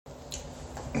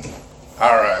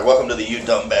Alright, welcome to the You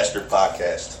Dumb Bastard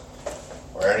podcast,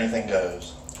 where anything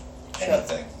goes.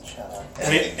 Anything. Shut up.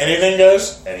 Anything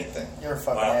goes? Anything. You're a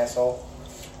fucking Wow. asshole.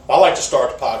 I like to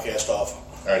start the podcast off.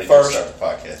 I already First. did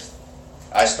start the podcast.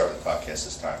 I started the podcast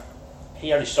this time.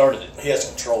 He already started it. He has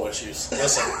control issues.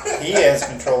 Listen, He has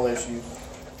control issues.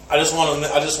 I just want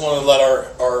to let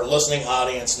our listening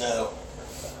audience know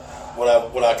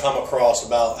what I come across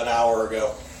about an hour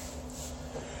ago.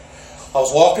 I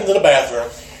was walking to the bathroom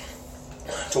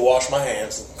to wash my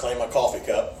hands and clean my coffee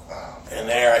cup, and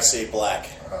there I see Black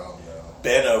Oh no.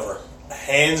 bent over,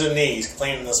 hands and knees,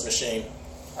 cleaning this machine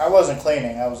I wasn't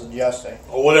cleaning. I was adjusting.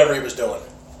 or whatever he was doing.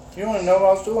 You want to know what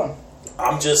I was doing?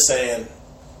 I'm just saying,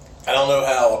 I don't know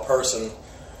how a person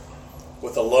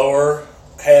with the lower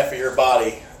half of your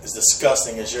body as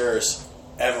disgusting as yours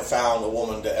ever found a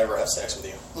woman to ever have sex with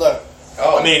you. Look,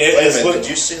 Oh, I mean, wait a it's minute. what- Did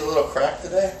you see the little crack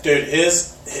today? Dude,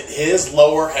 his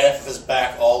lower half of his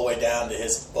back all the way down to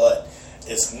his butt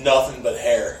is nothing but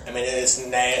hair. I mean, it's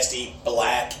nasty,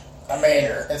 black I mean,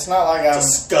 hair. it's not like I'm.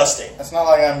 Disgusting. It's not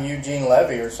like I'm Eugene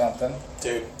Levy or something.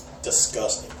 Dude,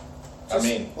 disgusting. I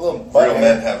mean, a little butt real hair.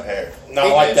 men have hair. Not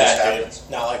It like just that, dude. happens.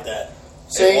 Not like that.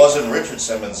 See, It wasn't Richard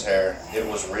Simmons' hair. It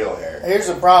was real hair. here's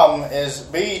the problem: is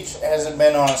Beach hasn't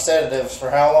been on sedatives for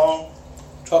how long?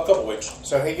 A couple weeks.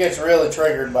 So he gets really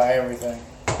triggered by everything.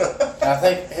 And I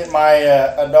think my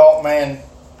adult man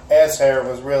ass hair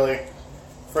was really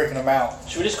freaking him out.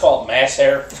 Should we just call it mass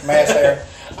hair? Mass hair.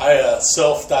 I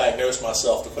self-diagnosed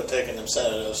myself to quit taking them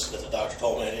sedatives that the doctor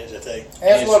told me I needed to take.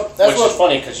 That's Which is what.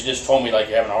 funny because you just told me like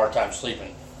you're having a hard time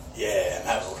sleeping. Yeah,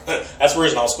 that's the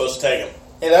reason I was supposed to take them.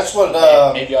 Yeah, that's what.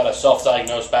 Maybe you ought to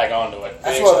self-diagnose back onto it.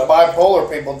 That's think what so? bipolar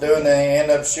people do, and then they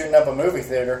end up shooting up a movie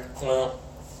theater. Well,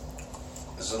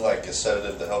 Is it like a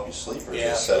sedative to help you sleep, or is Yeah,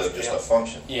 it a sedative just yeah. a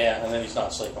function? Yeah, and then he's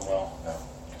not sleeping well. No.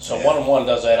 So Yeah. 1 and 1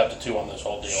 does add up to 2 on this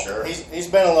whole deal. Sure. He's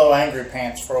been a little angry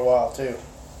pants for a while too.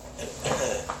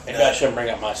 Maybe I shouldn't bring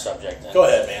up my subject then. go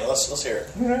ahead, man. Let's hear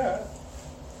it.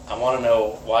 I want to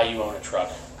know why you own a truck.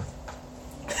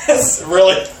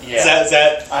 Really? Yeah. Is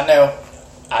that I know.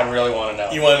 I really want to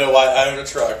know. you want to know why I own a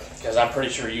truck? Because I'm pretty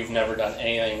sure you've never done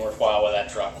anything worthwhile with that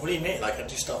truck. What do you mean? Like I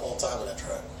do stuff all the time with that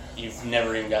truck. You've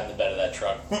never even gotten in the bed of that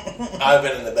truck. I've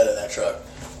been in the bed of that truck.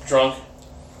 Drunk?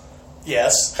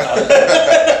 Yes.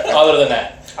 Other than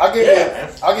that. I'll give Yeah, you.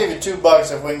 man. I'll give you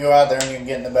 $2 if we can go out there and you can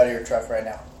get in the bed of your truck right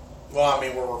now. Well, I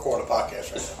mean, we're recording a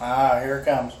podcast right now, Ah, here it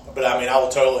comes. but I mean, I will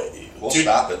totally. We'll Dude,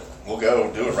 stop it. We'll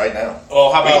go do it right now.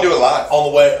 Well, how We about can do it live. on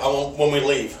the way when we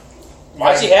leave?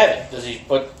 Why does he have it? Does he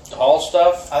put haul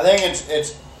stuff? I think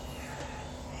it's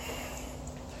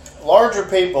larger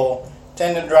people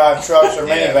tend to drive trucks or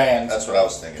Yeah, minivans that's what I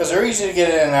was thinking. because they're easy to get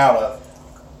in and out of.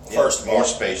 First of all, more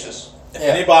spacious. if Yeah.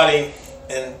 anybody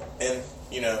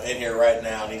in here right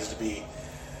now needs to be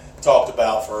talked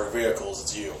about for vehicles,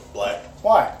 it's you, Black.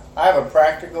 Why? I have a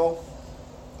practical,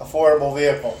 affordable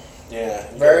vehicle. Yeah.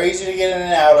 Very easy to get in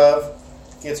and out of.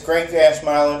 Gets great gas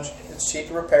mileage. It's cheap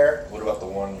to repair. What about the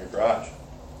one in your garage?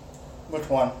 Which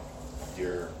one?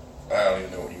 Your, I don't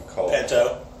even know what you call it.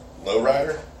 Pinto.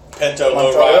 Lowrider? Pinto My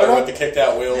lowrider Toyota? with the kicked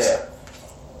out wheels. Yeah.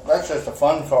 That's just a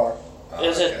fun car. Oh,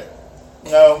 Is it? okay.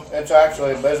 No, it's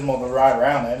actually abysmal to ride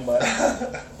around in, but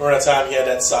Remember that time he had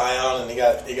that Scion and he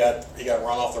got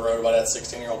run off the road by that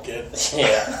 16-year-old kid?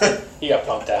 Yeah. He got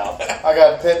punked out. I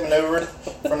got pit maneuvered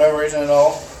for no reason at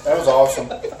all. That was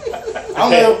awesome. I don't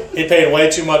know. He paid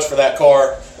way too much for that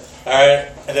car. All right,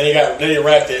 and then he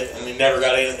wrecked it, and he never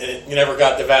got you never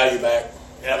got the value back.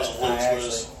 That was a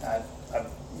lose. I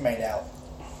made out.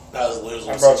 That was a lose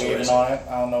I broke situation. even on it.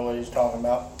 I don't know what he's talking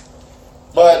about.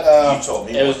 But You told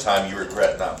me it one was- time you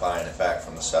regret not buying it back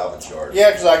from the salvage yard. yeah,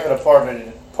 because I could have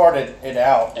parted it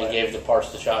out. And but- gave the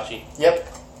parts to Chachi. Yep.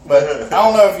 But I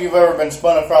don't know if you've ever been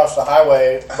spun across the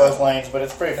highway both lanes, but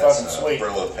it's pretty That's fucking sweet.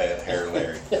 Brillo pad hair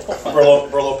Larry.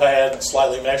 Brillo pad,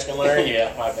 slightly Mexican Larry.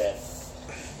 Yeah, my bad.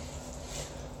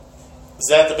 Is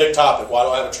that the big topic? Why do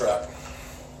I have a truck?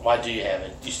 Why do you have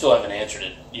it? You still haven't answered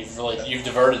it. You've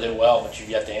diverted it well, but you've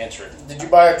yet to answer it. Did you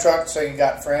buy a truck so you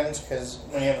got friends? Because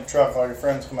when you have a truck, all your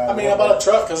friends come out. I mean, I bought a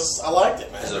truck because I liked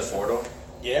it, man. Is it a four-door?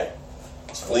 Yeah.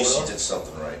 It's At least you four-door. did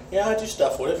something right. Yeah, I do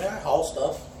stuff with it, man. I haul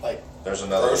stuff like There's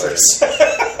another groceries.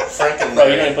 Larry. Frank and No, you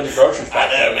don't Larry. even put the groceries I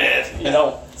back. know, there. man. You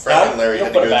don't. Frank and Larry You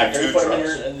had don't to put it go back through there. You two put them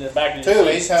trucks. in the back of Two. your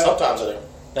seat. He's on, Sometimes I do.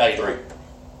 No, you Three. don't.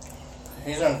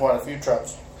 he's on quite a few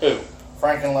trucks. Who?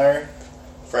 Frank and Larry.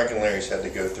 Frank and Larry's had to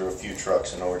go through a few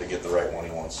trucks in order to get the right one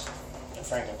he wants.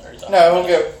 Franklin Larry's No,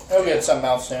 he'll get something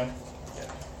else soon.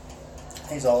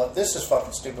 He's all up. This is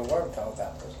fucking stupid. Why are we talking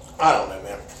about this? I don't know,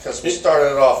 man. Because we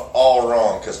started it off all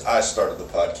wrong because I started the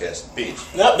podcast. Beach.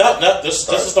 No. This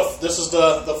is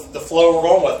the flow we're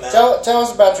going with now. Tell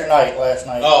us about your night last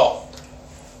night. Oh,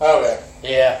 okay.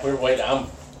 Yeah, we're waiting. I'm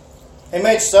He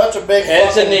made such a big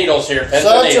pins and fucking, needles here. Pins and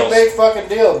such needles. a big fucking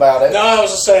deal about it. No, I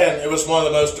was just saying it was one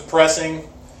of the most depressing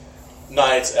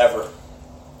nights ever.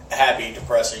 Happy,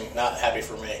 depressing, not happy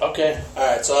for me. Okay. All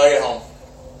right, so I get home,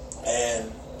 and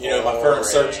my current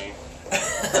Boring.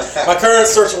 my current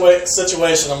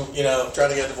situation. I'm trying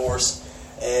to get a divorce,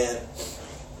 and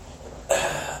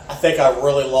I think I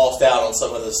really lost out on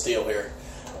some of this deal here.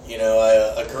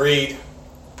 I agreed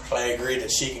that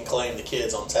she can claim the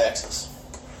kids on taxes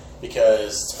because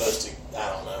it's supposed to. I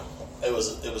don't know. It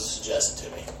was suggested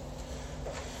to me.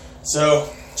 So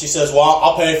she says, "Well,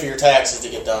 I'll pay for your taxes to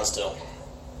get done still."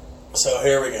 So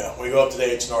here we go. We go up to the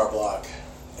H&R Block,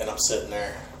 and I'm sitting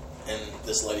there, and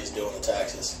this lady's doing the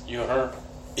taxes. You and her?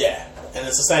 Yeah, and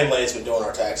it's the same lady's been doing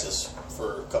our taxes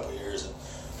for a couple of years. And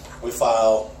we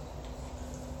file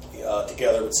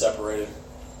together but separated,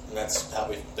 and that's how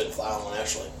we've been filing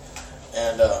actually.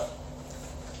 And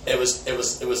it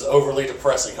was overly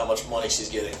depressing how much money she's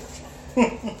getting,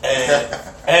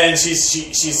 and she's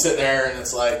sitting there, and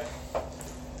it's like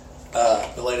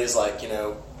the lady's like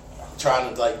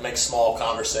trying to like make small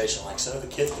conversation, like, so the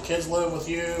kids live with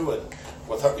you, and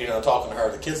with her, talking to her,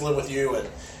 the kids live with you,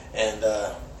 and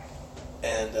do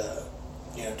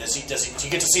you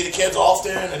get to see the kids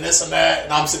often, and this and that,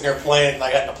 and I'm sitting there playing,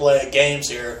 like, having to play games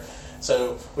here,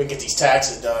 so we can get these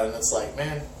taxes done, and it's like,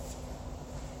 man,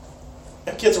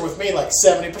 them kids are with me like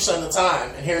 70% of the time,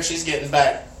 and here she's getting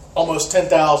back almost $10,000.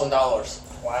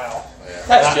 Wow. Yeah.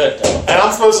 That's good, though. And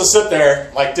I'm supposed to sit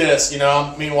there like this,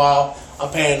 meanwhile, I'm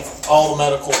paying all the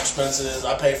medical expenses.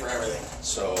 I pay for everything.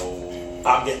 So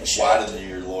I'm getting shit. why did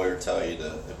your lawyer tell you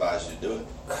to advise you to do it?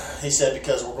 He said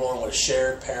because we're going with a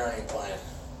shared parenting plan.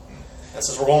 And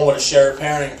since we're going with a shared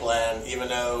parenting plan, even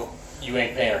though... You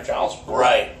ain't paying her child support.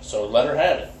 Right. So let her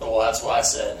have it. Well, that's what I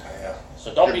said. Yeah.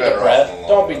 So don't You're be better depressed. off in the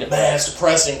Don't long be run. Man, it's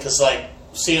depressed. depressing because, like,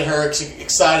 seeing her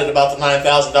excited about the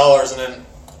 $9,000 and then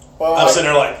Well, I'm sitting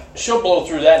there like, She'll blow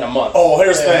through that in a month. oh,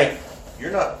 here's the Yeah. thing.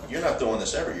 You're not doing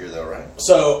this every year though, right?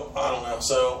 So, I don't know.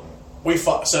 So,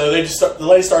 the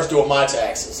lady starts doing my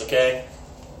taxes, okay?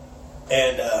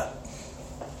 And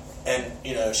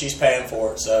she's paying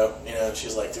for it. So,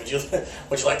 she's like, would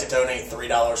you like to donate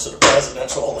 $3 to the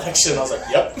presidential election? I was like,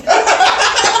 yep.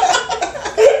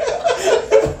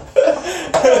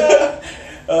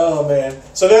 Oh man.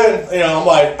 So then,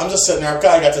 I'm just sitting there. I've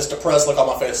kind of got this depressed look on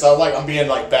my face. So I'm being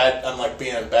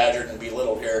being badgered and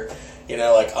belittled here.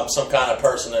 Like I'm some kind of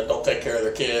person that don't take care of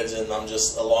their kids, and I'm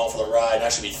just along for the ride. And I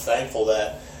should be thankful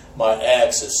that my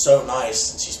ex is so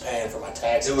nice and she's paying for my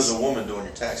taxes. It was a woman doing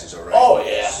your taxes, all right? Oh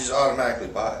yeah. She's automatically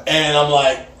biased. And I'm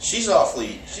like, She's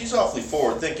awfully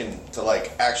forward thinking to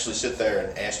like actually sit there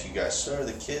and ask you guys, so are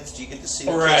the kids? Do you get to see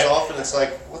the Right. kids often? It's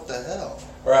like, what the hell?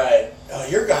 right,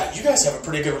 you guys have a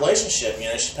pretty good relationship.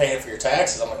 She's paying for your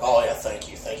taxes. I'm like, oh yeah, thank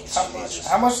you so much.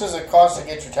 how much does it cost to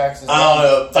get your taxes I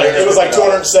done? don't know. It was like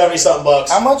 $270 something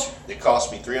bucks. How much? It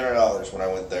cost me $300 when I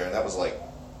went there, and that was like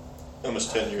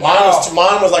almost 10 years.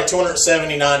 Mine was like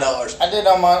 $279. I did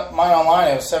on mine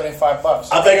online. It was $75.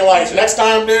 I'm thinking like next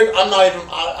time, dude. I'm not even.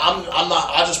 I'm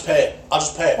not. I just pay it. I'll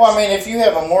just pay it. Well, I mean, if you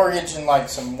have a mortgage and like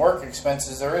some work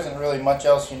expenses, there isn't really much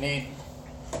else you need.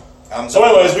 So,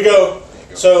 anyways, we go.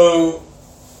 So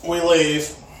we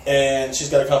leave, and she's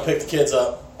got to come pick the kids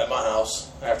up at my house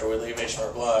after we leave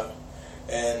H&R Block.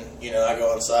 And I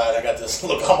go inside. I got this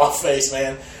look on my face,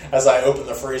 man, as I open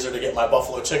the freezer to get my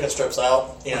buffalo chicken strips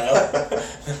out.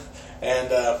 And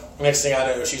next thing I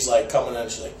know, she's like coming in.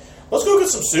 She's like, "Let's go get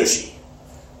some sushi."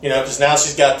 Because now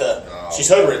she's got she's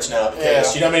hood rich now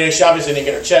because she obviously didn't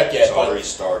get her check yet. It's already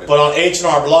started. But on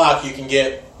H&R Block, you can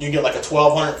get like a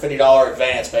 $1,250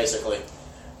 advance basically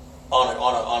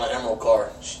on an Emerald card.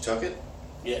 She took it?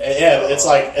 Yeah, but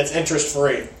it's interest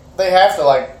free. They have to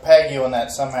like peg you on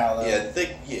that somehow, though. Yeah.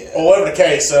 Well, whatever the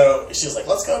case, so she's like,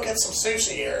 "Let's go get some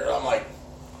sushi here." I'm like,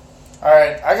 All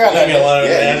right, I got "Leave me alone,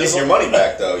 Yeah, man." you get your money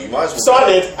back though. You might as well. So I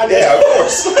did. Yeah, of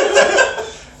course.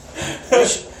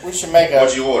 We should make a.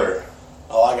 What'd you order?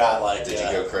 Oh, I got like. Did you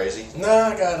go crazy? No,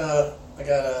 I got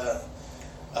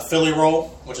a Philly roll,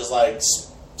 which is like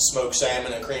smoked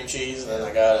salmon and cream cheese, and then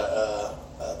I got a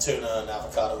tuna and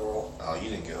avocado roll. Oh, you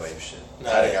didn't go ape shit.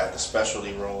 No, I I got the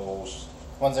specialty rolls.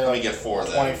 Ones that are Let me like get 4 of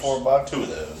those. $24. 2 of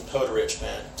those. Hood rich,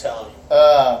 man. I'm telling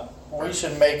you. We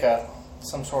should make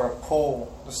some sort of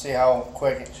pool to see how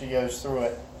quick she goes through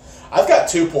it. I've got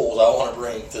 2 pools I want to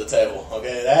bring to the table.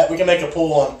 Okay, that we can make a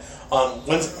pool on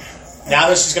Wednesday. Now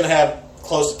that she's going to have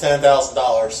close to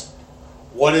 $10,000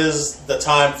 what is the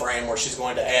time frame where she's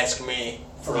going to ask me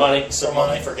For money? some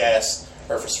money for gas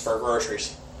or for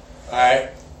groceries? All right.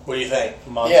 What do you think?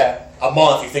 Month. Yeah. A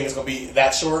month? You think it's going to be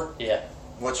that short? Yeah.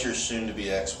 What's your soon-to-be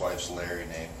ex-wife's Larry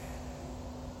name?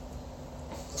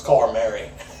 Let's call her Mary.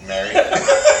 Mary.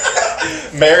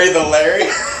 Mary the Larry.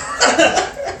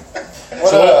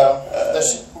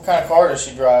 What kind of car does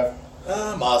she drive?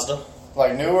 Mazda.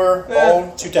 Like newer,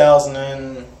 old? 2000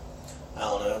 and I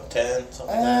don't know, 10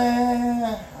 something like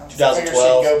that. I 2012. figured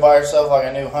she'd go buy herself like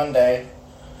a new Hyundai.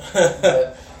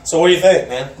 But, So what do you think,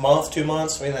 man? Month, 2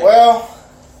 months? What do you think? well,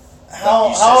 You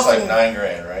how said it's often? like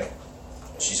 $9,000, right?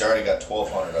 She's already got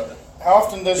 1,200 of it. How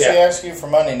often does she Yeah. ask you for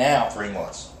money now? 3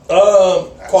 months.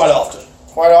 Quite often.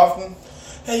 Quite often.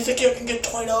 Hey, you think you can get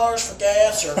 $20 for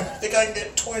gas, or think I can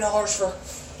get $20 for?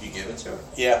 You give it to her.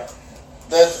 Yeah.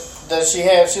 Does she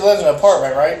have? She lives in an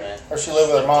apartment, right? Or she live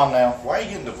with her mom now? Why are you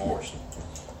getting divorced?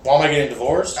 Why am I getting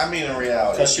divorced? I mean, in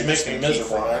reality, Because she you're makes just me gonna keep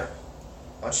miserable, fronting man. her.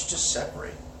 Why don't you just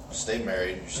separate? Stay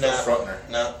married. You're still No. fronting her.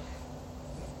 No.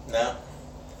 No.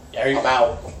 Yeah, I'm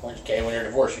out. Okay, when you're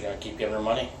divorced, you're gonna keep giving her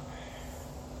money.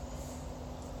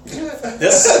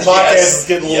 This podcast is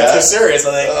getting a little too serious,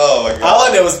 I think. Oh my god. All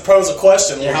I did was pose a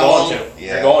question. You're How going long- to.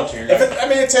 Yeah. You're going to. You're If going it, I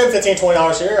mean, it's $10, $15,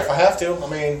 $20 a year if I have to. I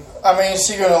mean, Is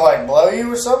she gonna like blow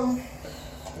you or something?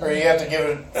 Or you have to give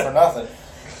it for nothing?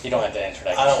 You don't have to answer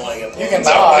that. I don't want to get You can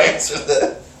Don't nod. answer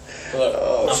that. Look,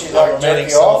 Oh, I'm She's not like remaining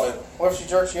jerk you off. celibate. What if she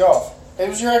jerks you off? It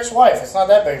was your ex-wife. It's not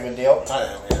that big of a deal. I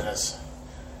know, man. That's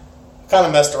kind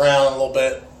of messed around a little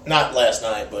bit. Not last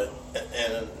night, but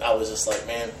and I was just like,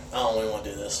 man, I don't really want to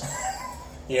do this.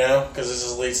 You know, because this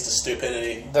just leads to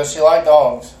stupidity. Does she like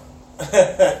dogs?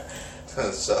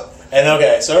 So, And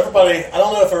okay, so everybody, I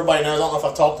don't know if everybody knows. I don't know if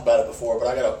I've talked about it before, but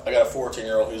I got a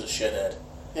 14-year-old who's a shithead.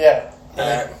 Yeah. All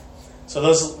right. So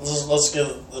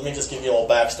let me just give you a little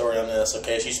backstory on this.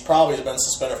 Okay, she's probably been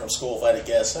suspended from school, if I had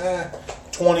to guess,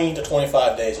 20 to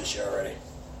 25 days this year already.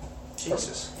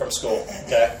 Jesus. From school.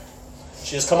 Okay,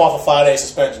 she just come off a 5-day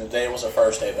suspension. Today was her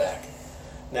first day back.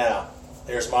 Now,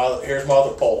 here's my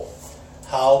other poll.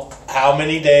 How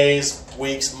many days,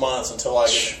 weeks, months until I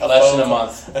get Less than a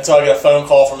month. Until I get a phone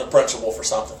call from the principal for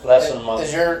something? Less than a month.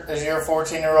 Is your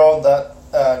 14-year-old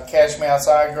that Catch Me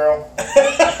Outside girl?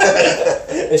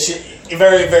 Is she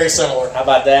very, very similar? How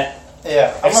about that?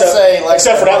 Yeah. I'm gonna say like.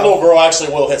 Except for that little girl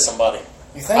actually will hit somebody.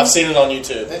 You think? I've seen it on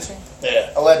YouTube. Did she?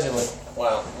 Yeah. Allegedly.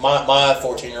 Wow. My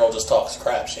 14-year-old just talks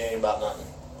crap. She ain't about nothing.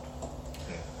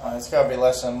 It's gotta be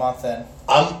less than a month then.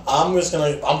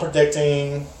 I'm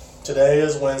predicting. Today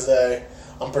is Wednesday.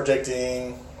 I'm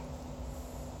predicting.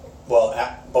 Well,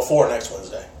 before next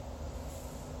Wednesday.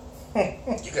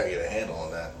 You gotta get a handle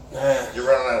on that. Nah. You're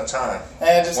running out of time.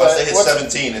 And just Once like, they hit what's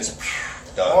 17,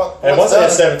 it's done. And once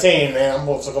what's I hit done, 17, man, I'm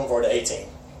looking forward to 18.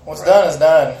 what's done is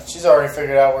done. She's already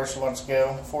figured out where she wants to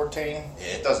go. 14. Yeah,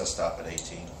 it doesn't stop at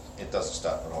 18. It doesn't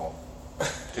stop at all.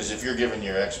 Because if you're giving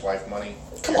your ex-wife money,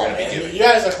 Come you're on, gonna be man. giving. You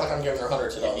guys look like I'm giving her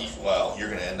hundreds of dollars. Well, you're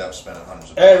gonna end up spending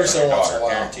hundreds of Every dollars on your single once in a daughter,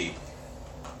 while. guaranteed.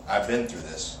 I've been through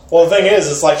this. Well, the thing is,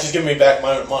 it's like she's giving me back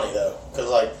my own money though, because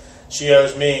like she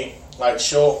owes me, like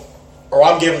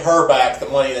I'm giving her back the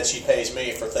money that she pays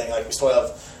me for things. Like we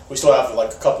still have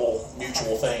like a couple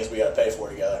mutual things we got to pay for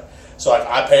together. So like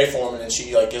I pay for them, and then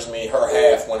she like gives me her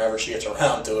half whenever she gets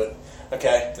around to it.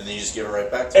 Okay. And then you just give it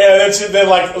right back to her. And then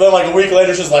like a week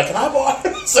later, she's like, "Can I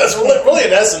borrow?" So it's really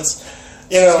in essence,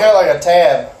 you She's know. got like a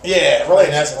tab. Yeah, really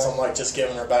in essence, I'm like just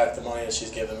giving her back the money that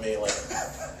she's giving me. Like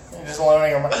You're just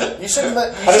loaning her money. You shouldn't.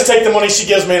 I just take the money she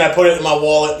gives me and I put it in my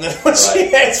wallet, and then when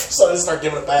she asks for something, I start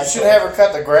giving it back. You should have her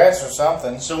cut the grass or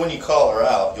something. So when you call her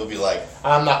out, you'll be like,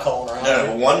 I'm not calling her out. no,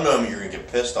 but one moment you're gonna get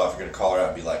pissed off. You're gonna call her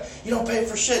out and be like, you don't pay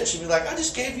for shit. She'd be like, I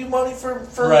just gave you money for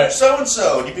Right. so and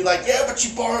so, and you'd be like, yeah, but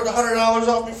you borrowed $100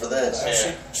 off me for this.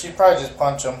 Yeah. She'd probably just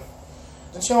punch him.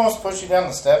 Didn't she almost push you down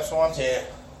the steps once? Yeah,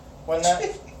 Wasn't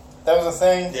that? That was a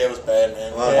thing? yeah, it was bad,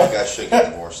 man. Well, Yeah. you guys should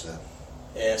get divorced then.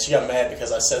 Yeah, she got mad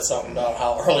because I said something about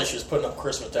how early she was putting up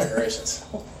Christmas decorations.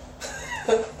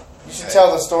 You should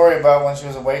tell the story about when she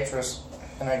was a waitress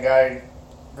and that guy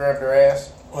grabbed her ass.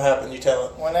 What happened? You tell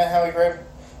it. Wasn't that how he grabbed?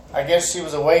 I guess she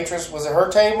was a waitress. Was it her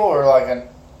table or like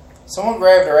someone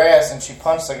grabbed her ass and she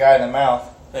punched the guy in the mouth?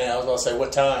 Yeah, I was gonna say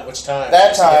what time? Which time?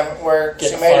 That She time where get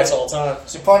she in made fights it, all the time.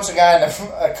 she punched a guy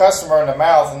a customer in the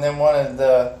mouth and then wanted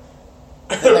the.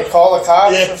 Did they call the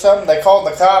cops Yeah. or something? They called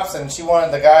the cops and she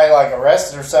wanted the guy like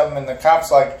arrested or something. And the cops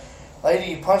like,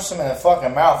 lady, you punched him in the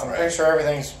fucking mouth. I'm pretty sure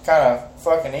everything's kind of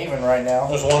fucking even right now.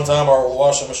 There was one time our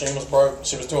washing machine was broke.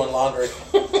 She was doing laundry.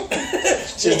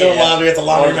 She was doing laundry at the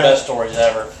One of the best laundromat. stories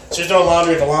ever. She was doing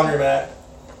laundry at the laundromat,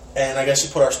 and I guess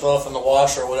she put our stuff in the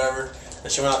washer or whatever.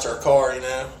 And she went out to her car, you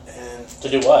know, and and To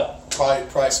do what?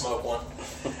 probably smoke one.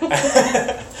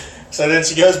 So then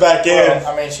she goes back in, Well,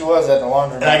 I mean, she was at the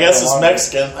laundromat. and I guess the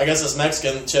this laundry.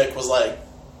 Mexican chick was like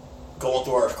going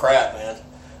through her crap, man.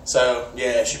 So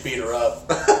yeah, she beat her up,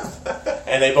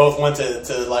 and they both went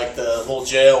to like the little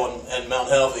jail in Mount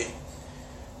Helvey.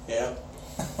 Yeah.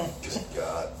 Good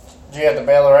God. Did you have to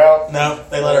bail her out? No,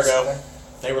 they let her go.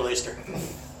 They released her.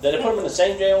 Did they put him in the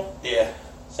same jail? Yeah.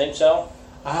 Same cell?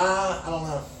 I don't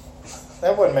know.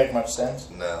 That wouldn't make much sense.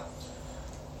 No.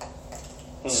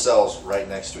 Cells right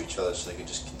next to each other so they could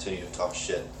just continue to talk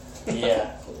shit.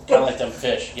 Yeah. Kind of like them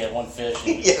fish. You get one fish.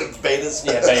 And Yeah, betas.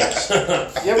 yeah,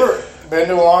 babes. You ever been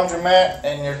to a laundromat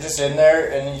and you're just in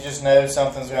there and you just know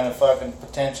something's going to fucking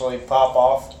potentially pop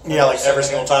off? Yeah, like every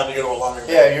single time you go to a laundry.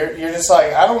 Yeah, you're just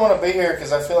like, I don't want to be here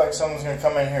because I feel like someone's going to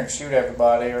come in here and shoot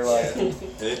everybody or like. And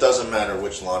it doesn't matter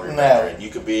which laundromat No. you're in. You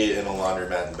could be in a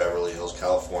laundromat in Beverly Hills,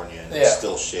 California, and Yeah. it's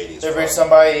still shady as There'd be fuck.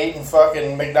 somebody eating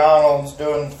fucking McDonald's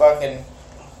doing fucking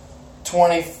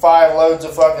 25 loads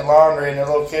of fucking laundry and their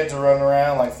little kids are running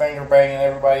around like finger banging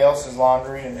everybody else's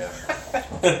laundry and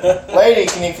Yeah. lady,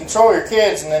 can you control your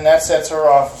kids? And then that sets her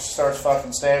off and she starts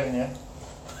fucking stabbing you.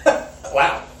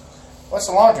 Wow. What's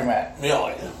a laundromat?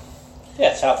 Yeah. Yeah,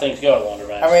 that's how things go at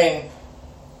laundromats. I mean,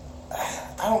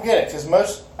 I don't get it because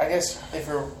most, I guess, if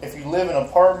you live in an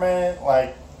apartment,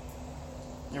 like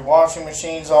your washing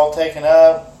machine's all taken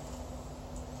up.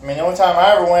 I mean, the only time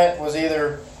I ever went was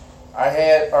either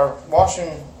our washing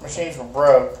machines were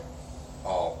broke,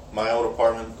 Oh, my old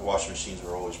apartment, the washing machines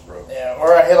were always broke. yeah,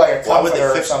 or I had like a Why would they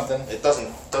comforter or fix something. it? It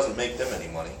doesn't make them any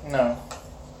money. No,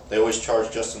 They always charge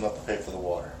just enough to pay for the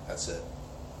water. That's it.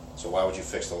 So why would you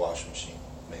fix the washing machine?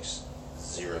 Makes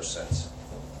 0 sense.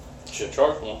 should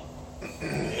charge for one.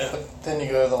 Yeah. then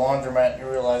you go to the laundromat and you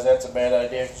realize that's a bad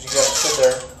idea because you got to sit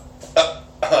there.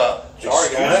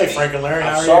 Sorry, guys. Hey, Frank and Larry, how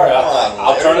I'm are sorry. you? Come on, I'll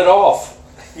Larry. turn it off.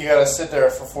 You got to sit there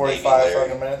for 45 Larry.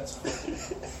 fucking minutes.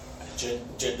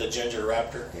 The Ginger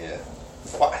Raptor. Yeah.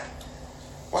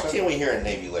 Why can't we hear a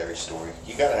Navy Larry story?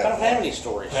 You gotta I have don't have one. any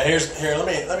stories. Now let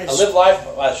me I just, live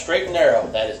life straight and narrow.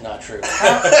 That is not true.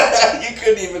 you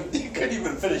couldn't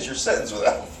even finish your sentence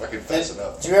without fucking fessing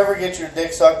up. Did you ever get your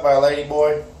dick sucked by a lady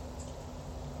boy?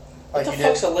 What Like the you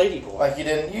fuck's did? a lady boy? Like you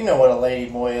didn't? You know what a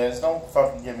lady boy is? Don't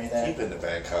fucking give me that. You've been to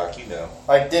Bangkok, you know.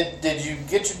 Like, did you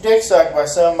get your dick sucked by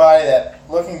somebody that,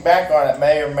 looking back on it,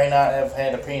 may or may not have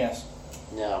had a penis?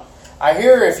 No. I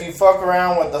hear if you fuck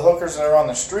around with the hookers that are on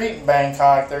the street in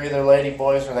Bangkok, they're either lady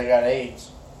boys or they got AIDS.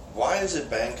 Why is it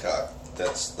Bangkok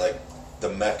that's like the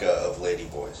mecca of lady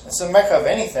boys? It's a mecca of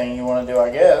anything you want to do, I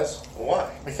guess.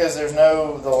 Why? Because the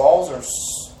laws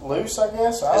are loose, I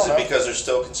guess. I Is don't it know. because they're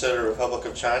still considered a Republic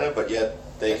of China, but yet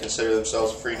they consider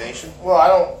themselves a free nation?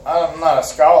 Well, I'm not a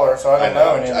scholar, so I don't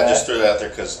know any of I that. just threw that out there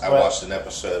because I But- watched an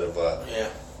episode of yeah.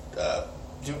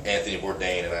 Anthony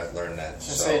Bourdain, and I've learned that. Did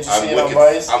you So see it I'm on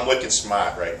Vice? I'm wicked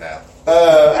smart right now.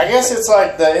 I guess it's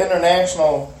like the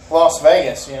international Las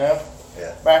Vegas, you know?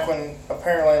 Yeah. Back when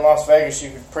apparently in Las Vegas you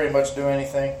could pretty much do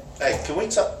anything. Hey, can we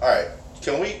talk? All right,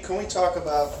 can we talk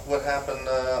about what happened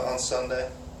on Sunday?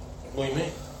 What do you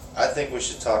mean? I think we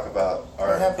should talk about What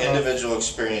our happened on- individual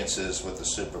experiences with the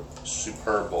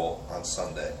Super Bowl on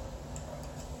Sunday.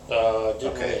 Didn't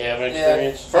Okay. really have an Yeah.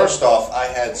 experience. First off, I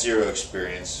had zero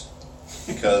experience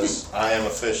because I am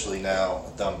officially now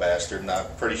a dumb bastard, and I'm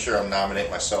pretty sure I'm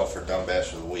nominating myself for Dumb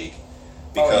Bastard of the Week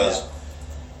because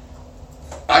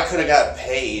I could have got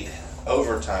paid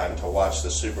overtime to watch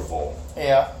the Super Bowl,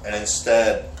 Yeah. and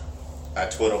instead I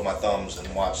twiddled my thumbs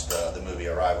and watched the movie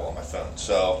Arrival on my phone.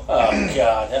 So Oh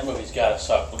God, that movie's gotta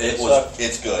suck. Does it suck?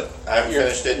 it's good. I haven't You're-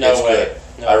 finished it. no it's way. good.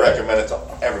 No I way. recommend it to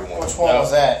everyone. Which one No.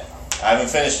 was that? I haven't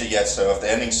finished it yet, so if the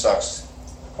ending sucks,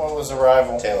 What was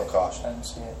Arrival? tale of I caution. didn't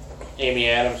see it. Amy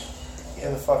Adams. Who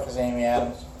the fuck is Amy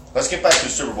Adams? Let's get back to the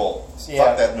Super Bowl. Yeah.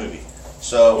 Fuck that movie.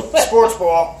 So Sports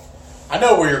ball. I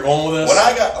know where you're going with this. when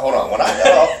I got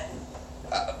off,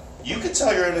 you could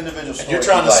tell your own individual story. You're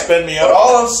trying if you to spin me up. But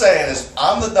all I'm saying is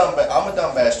I'm a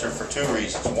dumb bastard for two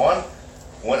reasons. One,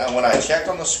 when I checked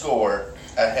on the score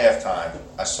at halftime,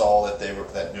 I saw that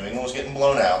that New England was getting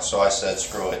blown out. So I said,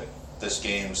 "Screw it, this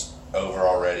game's over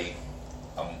already.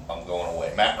 I'm going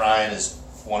away." Matt Ryan has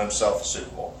won himself a Super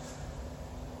Bowl.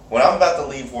 When I'm about to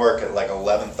leave work at like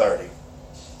 11:30,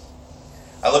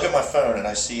 I look at my phone and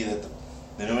I see that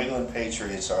the New England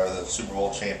Patriots are the Super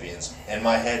Bowl champions, and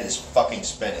my head is fucking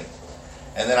spinning.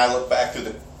 And then I look back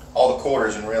through all the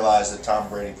quarters and realize that Tom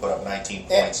Brady put up 19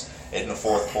 points in the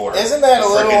fourth quarter. Isn't that a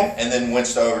little- And then went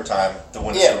to overtime to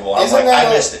win the Yeah, Super Bowl. I'm isn't like, that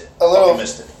I missed it. a little- Fucking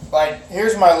missed it. Like,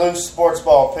 here's my loose sports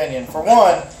ball opinion. For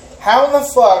one, how in the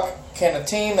fuck can a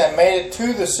team that made it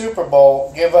to the Super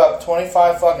Bowl give up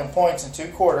 25 fucking points in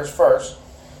 2 quarters first?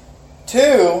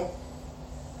 2,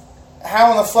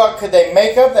 how in the fuck could they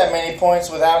make up that many points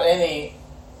without any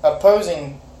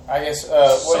opposing, I guess,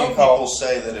 what do you call Some people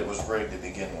say that it was rigged to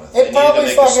begin with. It probably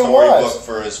needed to make fucking a storybook was.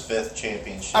 for his 5th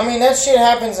championship. I mean, that shit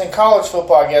happens in college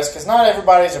football, I guess, because not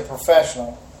everybody's a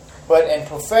professional. But in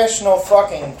professional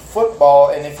fucking football,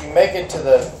 and if you make it to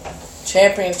the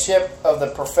championship of the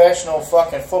professional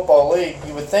fucking football league,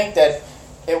 you would think that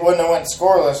it wouldn't have went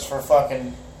scoreless for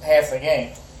fucking half the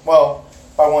game. Well,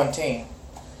 by one team.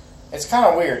 It's kind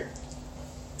of weird.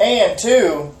 And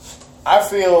 2, I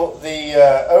feel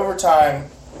the overtime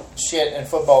shit in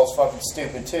football is fucking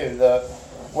stupid too.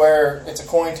 Where it's a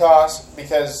coin toss,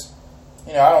 because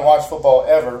I don't watch football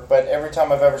ever, but every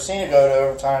time I've ever seen it go to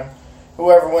overtime,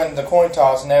 whoever wins the coin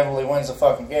toss inevitably wins the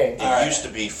fucking game. It used to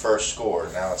be first score,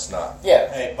 now it's not.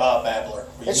 Yeah. Hey, Bob Babler.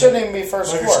 It shouldn't even be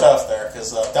first Move score. your stuff there,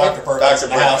 because Dr. Birthday's in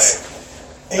the house.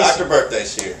 Dr.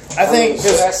 Birthday's here. I think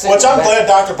Which I'm glad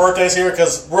Dr. Birthday's here,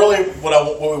 because really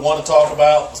what we want to talk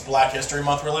about is Black History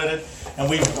Month related, and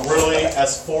we really,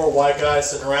 as 4 white guys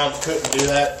sitting around, couldn't do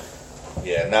that.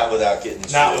 Yeah, not without getting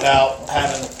sued. Not without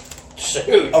having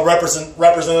Sued. a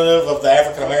representative of the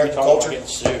African American culture. Getting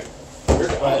sued. We're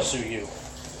going to sue you.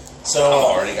 So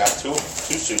I've already got two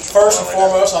suits. first and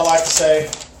foremost, I'd like to say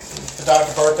to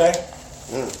Dr. Birthday,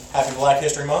 Happy Black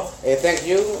History Month. Hey, thank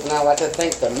you, and I'd like to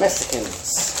thank the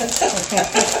Mexicans.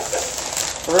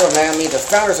 For real, man. I mean, the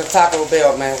founders of Taco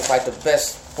Bell, man, was like the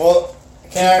best. Well,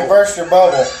 can I burst your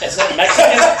bubble? Is that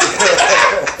Mexican?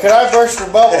 Could I burst your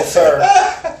bubble, sir?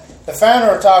 The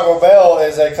founder of Taco Bell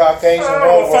is a Caucasian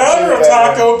World War II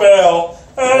veteran. Bell.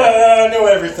 I know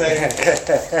everything. I just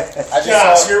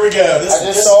Gosh, saw, here we go. I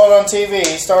just saw it on TV.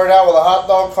 He started out with a hot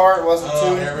dog cart. Wasn't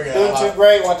here we go. doing too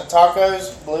great. Went to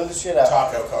tacos. Blew the shit out.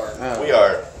 Taco card. Oh.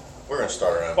 We're going to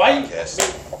start our own Why you- podcast.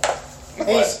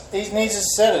 He needs a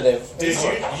sedative. Dude,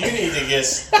 you need to get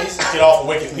off of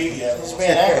Wikipedia. He's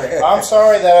being angry. I'm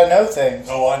sorry that I know things.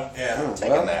 Oh, yeah.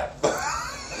 Take a nap.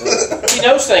 He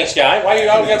knows things, guy. Why you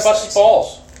always got to bust his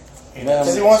balls?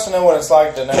 Because he wants to know what it's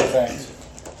like to know things.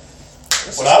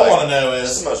 What I want to know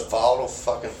This is is, the most volatile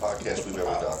fucking podcast we've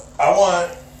ever done. I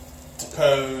want to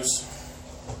pose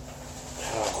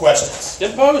questions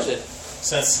Then pose it.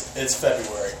 since it's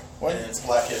February What? and it's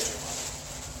Black History Month.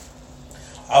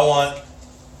 I want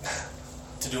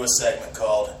to do a segment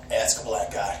called Ask a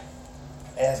Black Guy.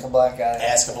 Ask a black guy.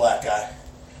 Ask a Black Guy.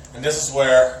 And this is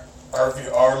where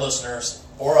our listeners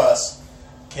or us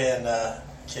can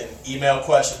email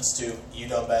questions to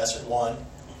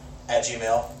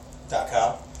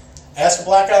youdumbbastard1@gmail.com. Ask a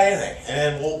black guy anything, and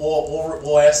then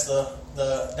we'll ask the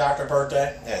Dr.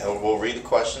 Birthday. Yeah, we'll read the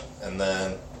question and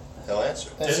then he'll answer.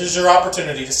 This is your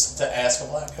opportunity to ask a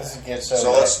black guy. This gets so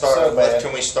So bad. let's start. So bad.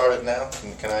 Can we start it now?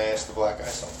 Can I ask the black guy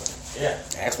something? Yeah.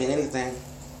 Ask me anything.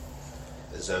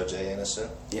 Is OJ innocent?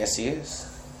 Yes, he is.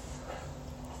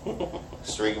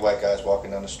 3 white guys walking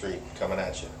down the street coming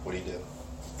at you. What do you do?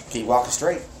 Keep walking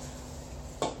straight.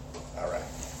 All right.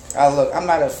 Look, I'm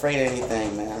not afraid of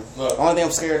anything, man. Look. The only thing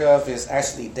I'm scared of is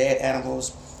actually dead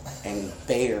animals and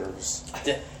bears.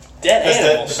 Dead Does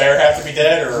animals. the bear have to be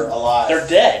dead or alive? They're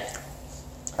dead.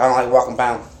 I don't like walking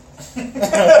by 'em.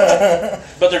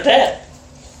 But they're dead.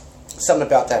 Something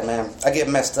about that, man. I get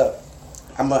messed up.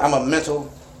 I'm a mental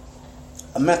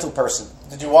person.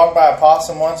 Did you walk by a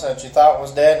possum once that you thought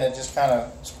was dead and it just kind of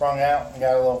sprung out and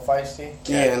got a little feisty?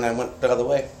 Yeah, and I went the other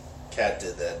way. Cat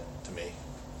did that to me.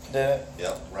 Did it?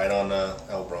 Yep, right on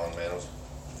Elbron, man. I was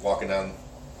walking down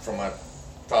from my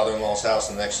father-in-law's house,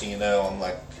 and the next thing you know, I'm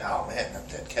like, oh man, that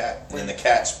dead cat. And then the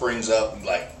cat springs up and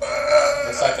like,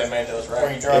 It's like they made those Were you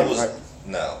right. it drunk? was,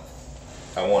 no.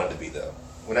 I wanted to be though.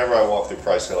 Whenever I walk through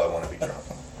Price Hill, I want to be drunk.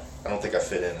 I don't think I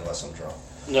fit in unless I'm drunk.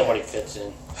 Nobody fits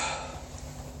in.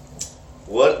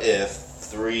 What if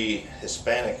 3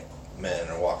 Hispanic men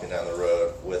are walking down the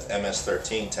road with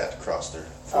MS-13 tattooed across their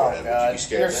Oh forehead? Would you God, be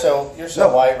scared you're of that? so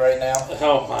No. white right now.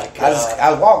 Oh my God.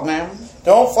 I walk, man.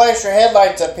 Don't flash your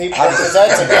headlights at people because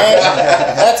that's a gang.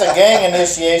 That's a gang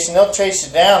initiation. They'll chase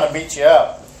you down and beat you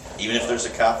up. Even if there's a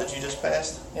cop that you just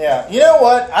passed? Yeah. You know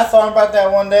what? I thought about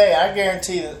that one day. I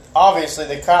guarantee that obviously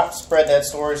the cops spread that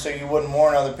story so you wouldn't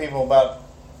warn other people about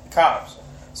cops.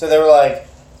 So they were like,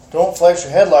 don't flash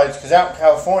your headlights because out in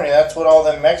California, that's what all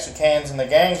them Mexicans and the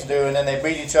gangs do, and then they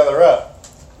beat each other up.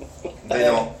 They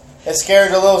don't. It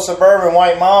scared the little suburban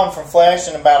white mom from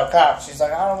flashing about a cop. She's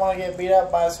like, I don't want to get beat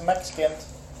up by some Mexicans.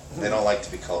 They don't like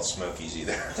to be called Smokies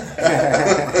either.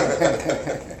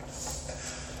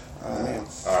 Oh, man.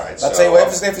 All right. I'll tell you what,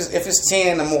 if it's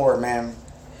 10 or more, man,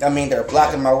 I mean, they're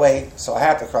blocking my way, so I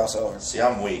have to cross over. See,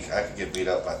 I'm weak. I could get beat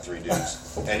up by 3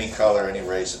 dudes. Any color, any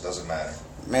race, it doesn't matter.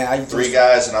 Man, I 3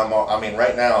 guys, and I'm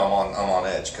right now I'm on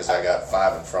edge because I got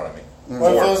 5 in front of me.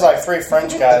 What if it was like 3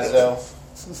 French guys though?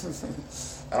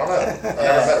 I don't know. I've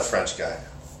never met a French guy.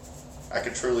 I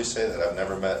could truly say that I've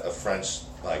never met a French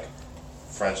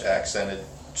accented,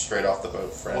 straight off the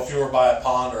boat French. Well, if you were by a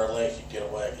pond or a lake, you'd get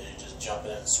away because you just jump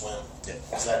in and swim. Yeah.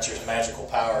 Is that your magical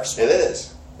power? It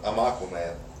is. I'm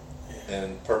Aquaman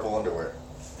in purple underwear.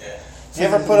 Yeah. You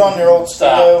ever put on your old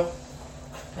Stop. Speedo?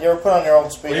 You ever put on your old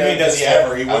Speedo? What do you mean, does he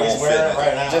ever? He's I won't wearing fit it in right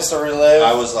it. now. Just to relive?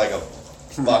 I was like a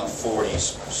 $1.40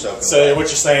 soaking So wet. what you're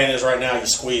saying is right now you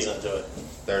squeeze into it.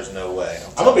 There's no way.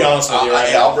 I'm gonna be honest with you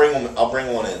right now. I'll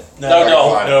bring one in.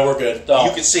 No, we're good. Don't.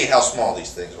 You can see how small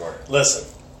these things were. Listen,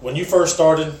 when you first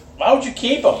started, Why would you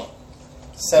keep them?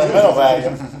 Sentimental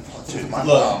value. Dude, my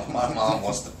mom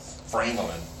wants to frame them,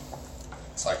 and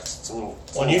it's a little.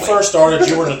 when you first started,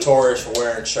 you were notorious for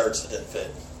wearing shirts that didn't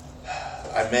fit.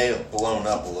 I may have blown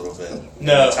up a little bit.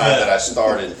 No, the time no. that I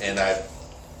started, and I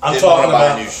I'm didn't want talking to buy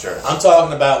about. a new shirt. I'm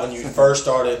talking about when you first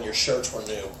started and your shirts were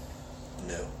new.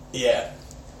 No, Yeah,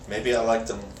 maybe I liked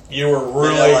them. you were Maybe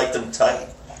really I liked them tight.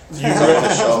 you Trying were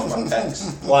to show off my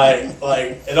pecs.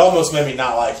 like it almost made me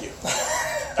not like you.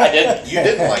 I didn't. You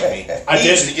didn't like me. I He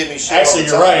did. used to give me shit. Actually, all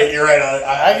the you're time. right. You're right.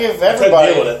 I give couldn't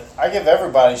everybody. deal with it. I give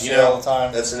everybody shit You know, all the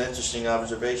time. that's an interesting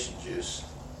observation, Juice.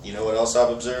 You know what else I've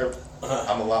observed?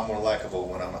 Uh-huh. I'm a lot more likable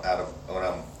when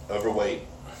I'm overweight,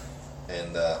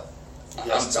 and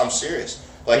Yes. I'm serious.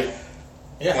 Like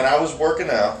Yeah. when I was working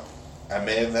out, I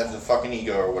may have had the fucking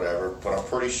ego or whatever, but I'm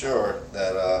pretty sure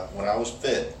that when I was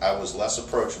fit, I was less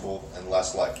approachable and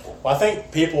less likable. Well, I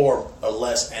think people are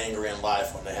less angry in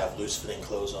life when they have loose-fitting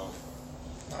clothes on.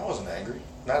 I wasn't angry.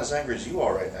 Not as angry as you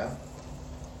are right now.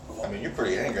 I mean, you're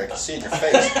pretty angry. I can see it in your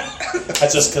face.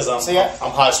 That's just because See,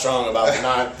 I'm high-strung about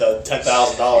the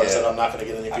 $10,000 Yeah. that I'm not going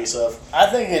to get any piece of. I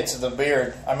think it's the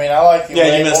beard. I mean, I like you Yeah,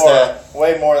 way you missed more, that.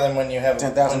 way more than when you have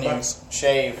 $10,000 when you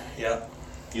shave. Yeah.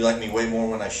 You like me way more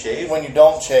when I shave? When you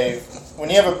don't shave, when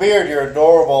you have a beard, you're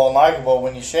adorable and likable.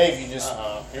 When you shave, you just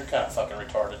You're kind of fucking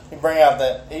retarded. you bring out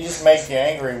that you just make you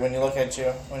angry when you look at you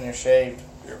when you're shaved.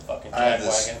 You're a fucking I have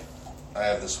this- jackwagon. I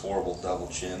have this horrible double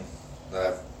chin that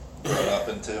I've grown up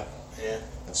into, Yeah.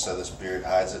 and so this beard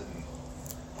hides it. And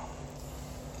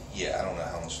yeah, I don't know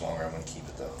how much longer I'm going to keep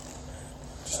it though.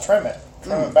 Just trim it,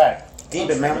 trim it back. Keep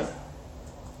it, man.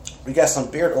 We got some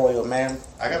beard oil, man.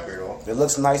 I got beard oil. It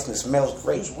looks nice and it smells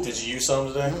great. Did you use some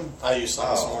today? I used some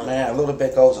this Oh, morning. Man, a little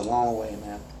bit goes a long way,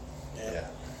 man. Yeah,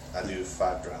 I do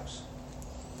 5 drops.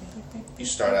 You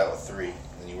start out with 3,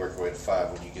 then you work your way to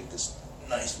 5 when you get this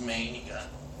nice mane you got.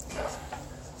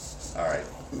 All right.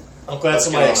 I'm glad Let's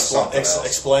somebody get on to something else.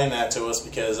 explained that to us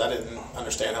because I didn't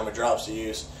understand how many drops to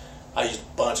use. I used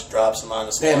a bunch of drops in mine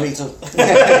this Yeah, morning. me too.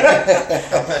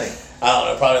 How many? I don't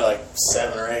know, probably like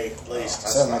 7 or 8 at least.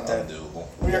 That's Something not like that. undoable.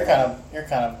 Well, you're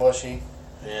kind of bushy.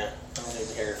 Yeah, I don't need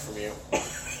to hear it from you.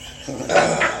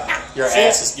 Your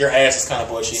ass is kind of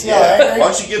bushy. See how Yeah. angry? Why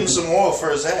don't you give him some oil for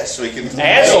his ass so he can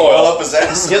Ass oil oil. up his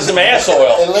ass? Get some ass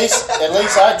oil. At least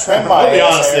I trim my. I'll be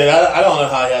ass honest, hair. dude. I don't know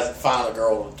how he hasn't found a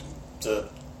girl to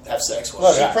have sex with.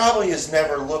 Look, She probably has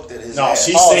never looked at his No, ass.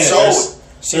 she's Oh, seen so it.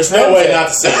 There's no trims way it. not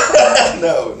to see it.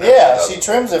 no, no. Yeah, no. she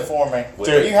trims it for me. With,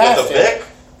 Dude, you have with the to. Bic?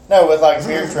 No, with like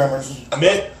beard trimmers.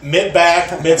 Mid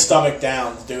back, mid stomach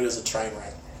down. The dude is a train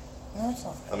wreck. No, it's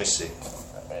not Let me see.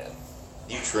 that bad.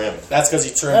 You trimmed. That's because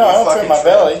he trimmed. No, I you. don't fucking trim my trim.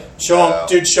 belly. Show him, No.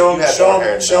 dude. Show You him. had Show more him.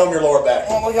 hair than Show that. him your lower back.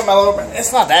 Oh, look at my lower back.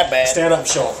 It's not that bad. Stand up and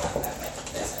show him.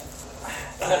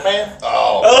 Isn't that bad?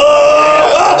 Oh.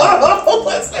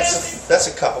 That's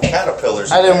a couple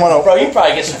caterpillars. I didn't want to. Bro, you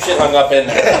probably get some shit hung up in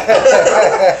there.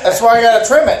 That's why I gotta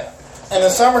trim it. In the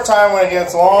summertime, when it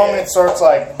gets long, it starts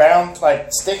like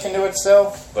sticking to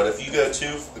itself. But if you go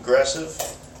too aggressive,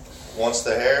 once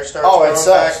the hair starts Oh, it growing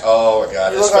sucks. back, oh my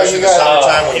god! You look like Especially you in the got-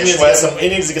 summertime when He you're needs, to get sweating. some, he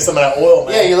needs to get some of that oil,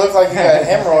 man. Yeah, you look like you got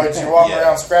hemorrhoids. You're walking Yeah.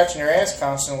 around scratching your ass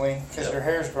constantly because Yep. your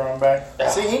hair's growing back. Yeah.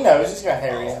 See, he knows. He's got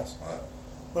hairy Oh, ass.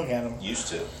 Look at him. used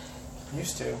to.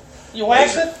 Used to. You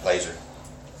wax it? Laser.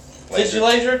 Did you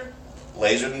laser it?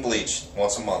 Lasered and bleached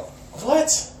once a month. What?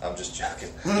 I'm just joking.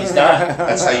 He's not.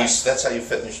 That's how you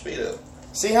fit in your speedo.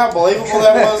 See how believable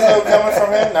that was, though, coming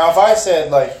from him? Now, if I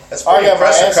said, like, That's I pretty got my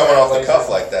impressive ass coming hair off the lasered. cuff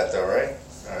like that, though, right?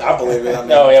 All right. I believe it. I mean,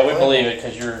 No, yeah, we believe it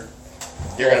because you're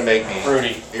You're gonna make me.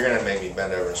 fruity. You're gonna make me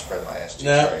bend over and spread my ass cheeks.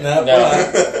 No, right? no, No.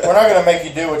 we're not going to make you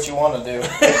do what you want to do.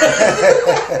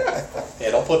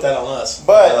 Yeah, don't put that on us.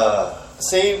 But,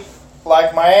 see,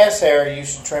 like my ass hair, you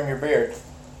should trim your beard.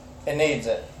 It needs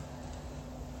it.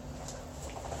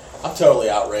 I'm totally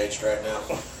outraged right now.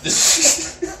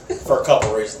 For for a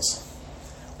couple reasons.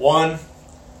 One,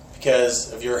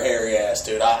 because of your hairy ass,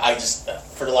 dude. I just,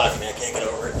 for the life of me, I can't get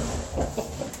over it.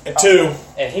 And two,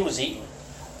 And he was eating.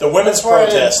 the women's That's why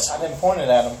protest. I didn't point it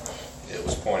at him. It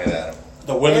was pointed at him.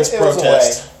 The women's It was a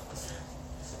protest.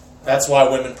 That's why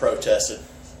women protested.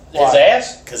 Why? His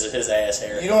ass? Because of his ass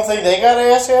hair. You don't think they got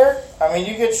ass hair? I mean,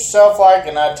 you get yourself like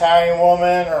an Italian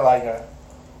woman or like a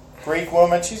Greek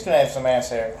woman, she's gonna have some ass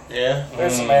hair. Yeah?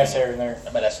 There's some ass hair in there.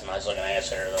 I bet that's some nice looking ass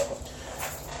hair, though.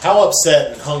 How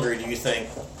upset and hungry do you think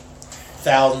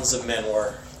thousands of men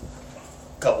were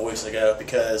a couple weeks ago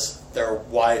because their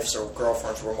wives or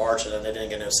girlfriends were marching and they didn't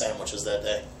get no sandwiches that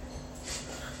day?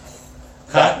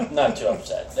 Huh? Not too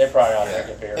upset. They're probably on there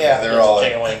compared. Yeah.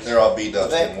 Chicken wings. They're all beat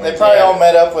up. They probably all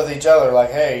met up with each other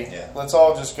like, hey, Yeah. let's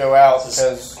all just go out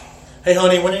because Hey,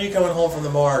 honey, when are you coming home from the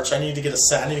march? I need to get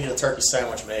a turkey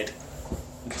sandwich made.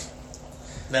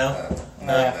 No? nah.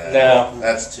 No.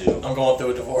 That's two. I'm going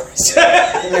through a divorce.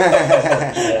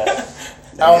 Yeah.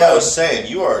 I don't I know. was saying,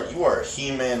 you are a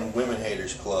He-Man Women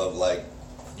Haters Club. Like,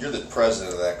 you're the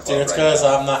president of that club. Dude, it's right because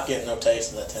now. I'm not getting no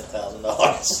taste of that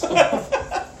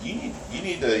 $10,000. You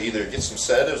need to either get some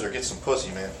sedatives or get some pussy,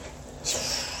 man.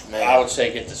 Man. I would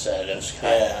say get the sedatives.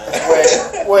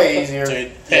 Yeah. way easier.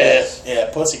 Dude, Yes. yeah,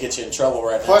 pussy gets you in trouble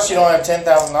right now. Plus, you don't have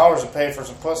 $10,000 to pay for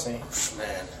some pussy. Man,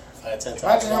 if I had $10,000.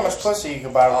 Imagine how much pussy you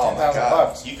could buy with Oh my $10,000 God,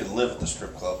 bucks. you could live at the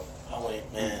strip club.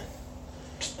 Man.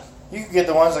 You could get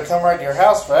the ones that come right to your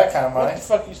house for that kind of What money. the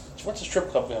fuck? What's the strip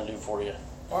club going to do for you?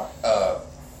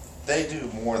 They do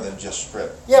more than just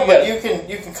strip. Yeah, You but got-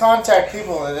 you can contact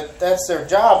people that's their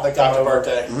job. That come Dr. over.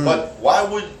 Birthday. But why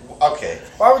would? Okay,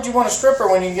 Why would you want a stripper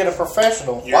when you can get a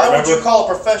professional? You why would remember? you call a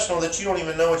professional that you don't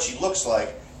even know what she looks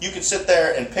like? You could sit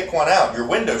there and pick one out. You're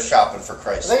window shopping, for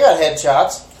Christ's They sake. got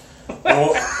headshots.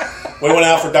 We went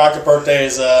out for Dr.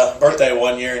 Birthday's birthday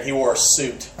one year, and he wore a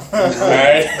suit. All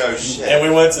right, No shit. and we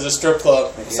went to the strip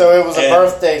club. So it was a And-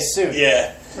 birthday suit.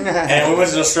 Yeah, and we went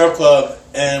to the strip club,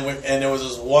 and there was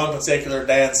this one particular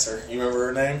dancer. You remember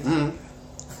her name?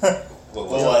 What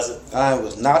What was it? It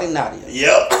was Naughty Nadia.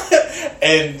 Yep.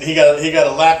 And he got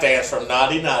a lap dance from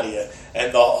Naughty Nadia.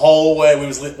 And the whole way when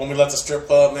we left the strip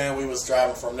club, man, we was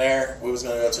driving from there. We was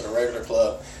gonna go to the regular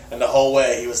club, and the whole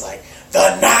way he was like,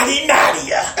 "The Naughty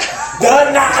Nadia,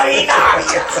 the Naughty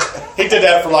Nadia." He did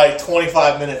that for like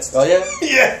 25 minutes. Oh, yeah?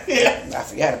 Yeah. I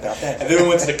forgot about that. And then we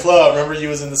went to the club. Remember, you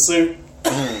was in the suit.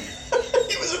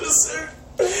 He was in the suit.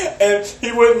 And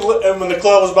he wouldn't. And when the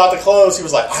club was about to close, he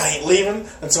was like, "I ain't leaving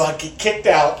until I get kicked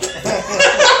out."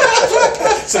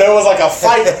 So there was like a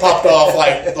fight that popped off,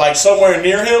 like somewhere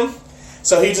near him.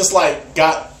 So he just got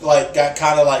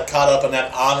kind of caught up in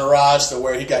that entourage to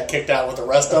where he got kicked out with the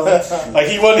rest of them. Like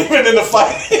he wasn't even in the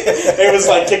fight. It was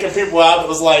like kicking people out that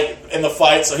was like in the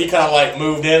fight. So he kind of like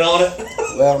moved in on it.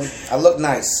 Well, I look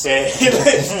nice. Yeah.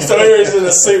 So here he's in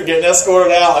the suit getting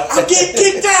escorted out. Like, I'm getting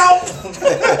kicked out.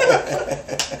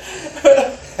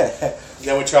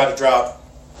 Then we tried to drop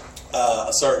a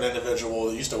certain individual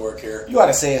that used to work here. You ought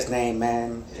to say his name,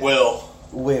 man. Will.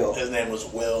 Will. His name was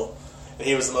Will. And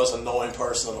he was the most annoying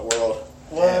person in the world.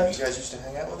 Damn, you guys used to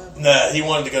hang out with him? Nah, he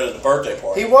wanted to go to the birthday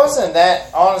party. He wasn't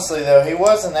that, honestly though, he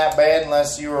wasn't that bad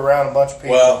unless you were around a bunch of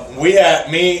people. Well,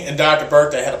 me and Dr.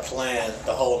 Birthday had a plan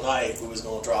the whole night. We was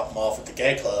going to drop him off at the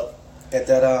gay club, At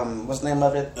that, what's the name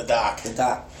of it? the dock. The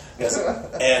dock. Yes.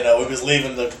 And we was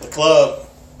leaving the club.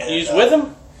 And, You was with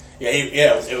him? Yeah,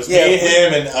 it was Yeah, me,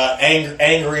 him, and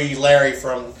angry Larry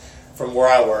from where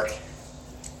I work.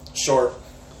 Short,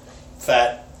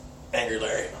 fat, angry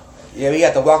Larry. Yeah, we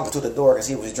had to walk him to the door because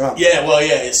he was drunk. Yeah, well,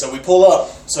 yeah. So we pull up.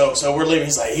 So we're leaving.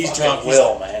 He's like, he's drunk. He's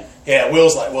Will, like, man. yeah,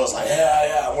 Will's like,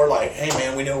 yeah. And we're like, hey,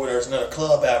 man, we know where there's another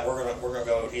club at. We're gonna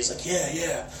go. He's like,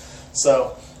 yeah.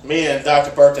 So me and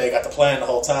Dr. Birthday got the plan the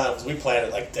whole time because we planned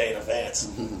it like a day in advance.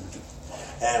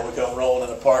 And we go rolling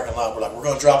in the parking lot. We're like, we're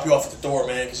gonna drop you off at the door,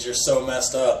 man, because you're so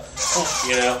messed up,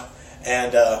 you know.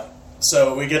 And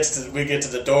so we get to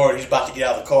the door, and he's about to get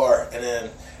out of the car, and then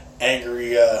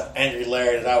angry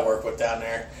Larry that I work with down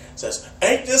there says,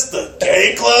 "Ain't this the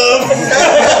gay club?"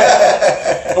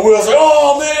 And we was like,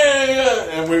 "Oh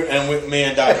man!" And me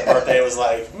and Dr. Birthday was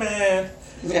like, "Man,"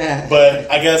 Yeah. but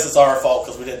I guess it's our fault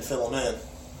because we didn't fill him in.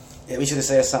 Yeah, we should have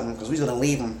said something because we was going to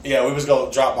leave him. Yeah, we was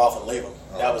gonna drop him off and leave him.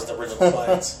 That was the original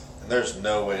plans. And there's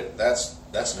no way. That's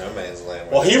no man's land.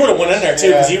 Well, he would have went in there too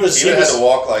because he was. He would have had to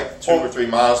walk like 2 or 3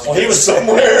 miles to Well, get he was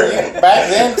somewhere. Back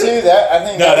then too, that I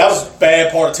think No, that was a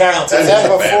bad part of town too. was That that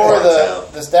was a bad before part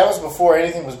of that was before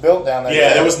anything was built down there.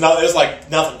 Yeah, there was like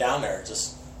nothing down there,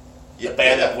 just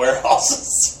abandoned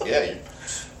warehouses. Yeah,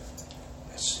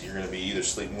 you're going to be either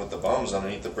sleeping with the bums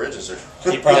underneath the bridges or.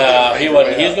 He probably. No, he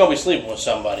wasn't. He was Yeah. going to be sleeping with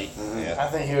somebody. Yeah. I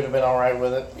think he would have been all right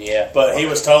with it. Yeah. But he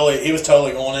was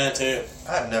totally going in too.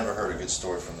 I've never heard a good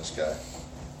story from this guy.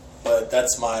 But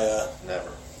that's my Never.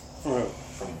 Hmm.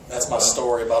 that's my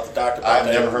story about the doctor. I've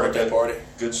birthday never heard a birthday good, party.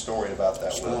 good story about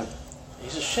that one.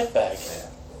 He's a shitbag.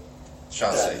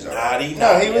 Sean says he's all right. Naughty.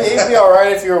 No, he'd be all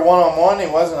right if you were one-on-one. He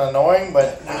wasn't annoying,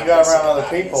 but when you got around other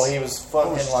people, he was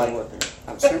fucking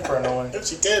like super annoying. If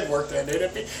she did work that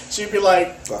dude, she'd be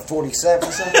like, About 47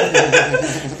 or something.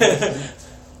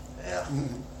 Yeah.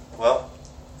 Well,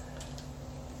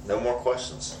 no more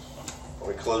questions. Are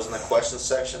we closing the questions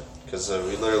section? Because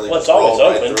we literally Well, just it's always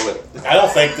rolled right open. through it. I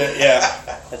don't think that.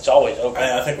 Yeah, It's always open.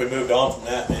 I think we moved on from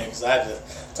that, man. Because I had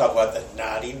to talk about the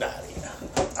naughty.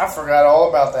 I forgot all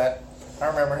about that. I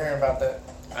remember hearing about that.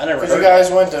 I never Because heard you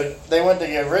guys went to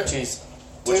get Richie's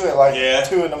too at like Yeah.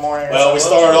 2 in the morning. Or Well, we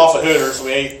something. started off at Hooters.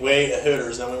 We ate at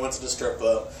Hooters. Then we went to the strip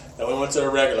club. Then we went to the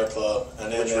regular club.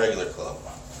 And then Which regular club?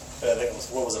 I think it was,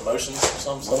 what was it, Emotions or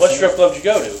something? What strip club did you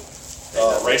go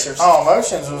to? Racers. Oh,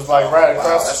 Emotions was like right Wow,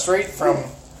 across the that's- street from You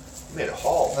made a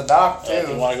haul. the dock If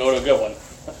you too. want to go to a good one.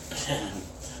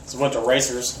 So we went to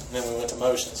Racers. And then we went to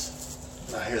Motions.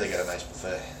 I hear they got a nice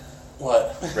buffet.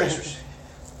 What? Racers.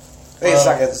 Hey, it's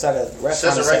like a It restaurant.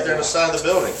 says it right there on the side of the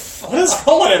building. What is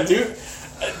wrong with him, dude?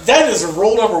 That is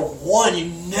rule number 1. You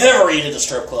never eat at a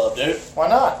strip club, dude. Why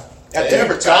not? They Dude,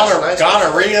 advertise a nice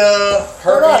gonorrhea,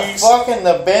 We're not herpes. fucking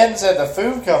the bins that the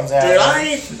food comes out. Dude, of.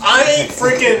 I ain't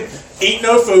freaking eat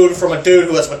no food from a dude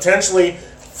who has potentially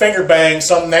finger banged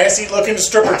some nasty looking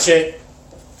stripper chick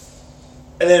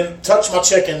and then touch my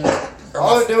chicken. Or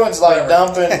All my, they're doing is like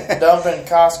whatever. dumping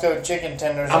Costco chicken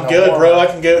tenders. I'm in a good, warmer. bro. I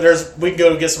can go. We can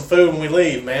go get some food when we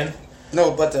leave, man.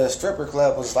 No, but the stripper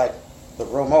club was like the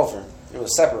room over. It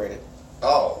was separated.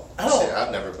 Oh, I don't- see,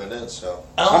 I've never been in, so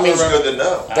I don't it's remember. good to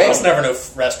know. There was never no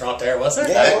restaurant there, was there?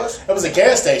 Yeah, it was. It was a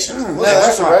gas station. No,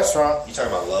 that's a restaurant. You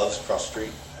talking about Love's across the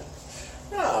street?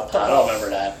 No, I don't remember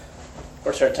that. Of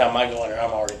course, every time I go in there,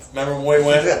 I'm already remember when we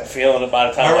went? feeling it by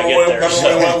the time Remember I when, get there. remember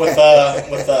so- when we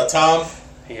went with Tom?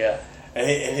 Yeah. And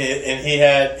he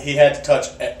had to touch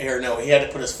he had to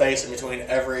put his face in between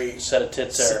every Set of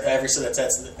tits there. every set of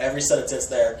tits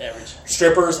there. Average.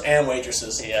 Strippers and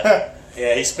waitresses. Yeah.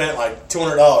 Yeah, he spent like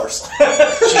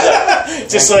 $200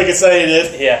 just so he could say he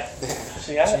did. Yeah.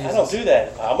 See, I don't do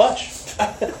that. How much?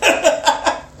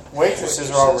 Waitresses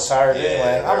are all retired Yeah, anyway.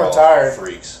 they're I'm all retired.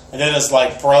 Freaks. And then his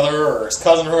like brother or his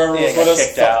cousin, or whoever Yeah, was got with us,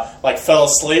 kicked out. like fell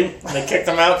asleep. And they kicked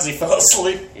him out because he fell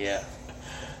asleep. Yeah.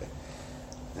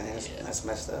 Man, that's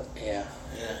messed up. Yeah.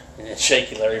 Yeah. And then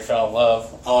Shaky Larry fell in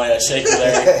love. Oh yeah, shaky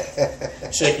Larry,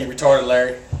 shaky retarded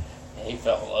Larry. And he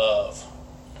fell in love.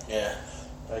 Yeah.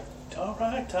 Like, all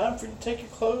right, time for you to take your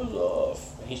clothes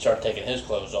off. And he started taking his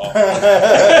clothes off.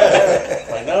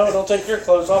 Like, no, don't take your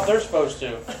clothes off. They're supposed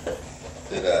to.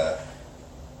 Did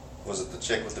was it the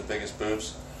chick with the biggest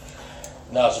boobs?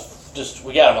 No, it's just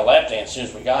we got him a lap dance as soon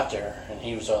as we got there, and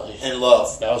he was In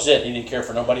love. that was it. He didn't care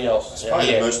for nobody else. It's Yeah, probably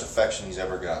he, the had- most affection he's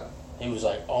ever gotten. he was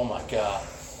like, oh my god,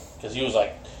 because he was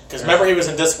like, Because remember, he was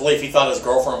in disbelief. He thought his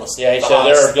girlfriend was. yeah, he the said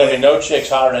there are hottest going to be thing. no chicks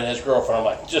hotter than his girlfriend. I'm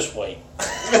like, just wait.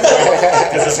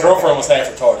 Because his girlfriend was half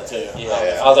retarded too. Yeah,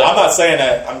 Yeah. I was like, I'm not saying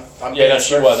that. I'm Yeah, no,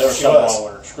 she was. There was She something was. wrong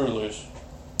with her. Screw loose.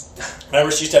 Remember,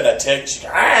 she used to have that tick. She,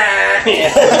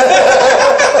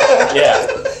 Yeah,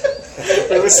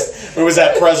 it was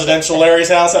at Presidential Larry's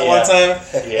house at one Yeah. time,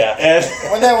 yeah. and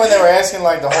Wasn't that when they were asking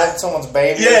like to hold someone's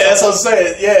baby? or yeah, that's what I'm something?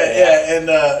 saying. Yeah. And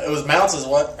it was Mounts,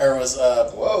 or it was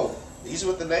Whoa, easy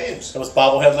with the names.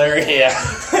 Bobblehead Larry. Yeah,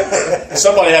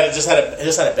 Somebody just had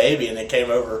a baby, and they came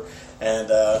over, and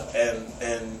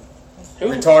Who?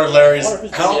 retarded Larry's. I wonder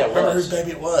whose I don't baby it remember was. whose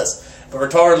baby it was, but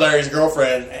retarded Larry's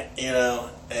girlfriend,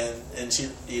 and she,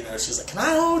 she's like, "Can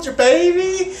I hold your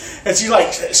baby?" And she's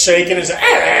like shaking and she's like,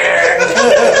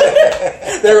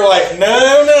 they were like,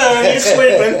 "No, he's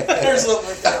sleeping." There's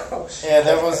Yeah,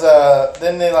 there was.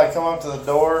 Then they like come up to the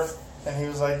door, and he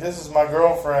was like, "This is my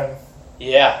girlfriend."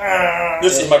 yeah.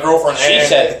 this is my girlfriend. She Ann.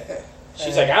 said,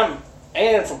 she's like, I'm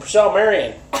Ann from Purcell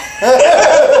Marion.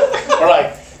 We're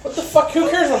like, what the fuck? Who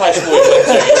cares what high school you went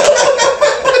to?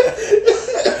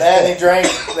 And they drank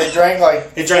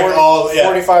like He drank all- yeah.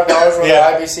 $45 worth Yeah.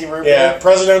 of IBC root Yeah, beer.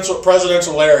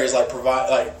 presidential Larry's like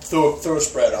threw a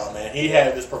spread on, man. He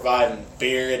was providing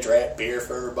beer, he drank beer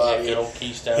for Yeah, everybody. good old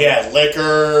Keystone. He had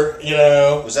liquor,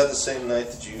 Was that the same night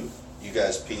that you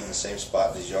guys peed in the same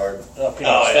spot in his yard? Oh, Peter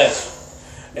Oh, yeah. Spence.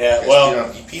 Yeah, Guys, well,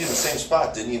 you peed in the same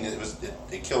spot, didn't you? And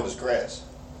it killed his grass.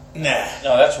 nah.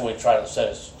 No, that's when we tried to set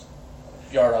his.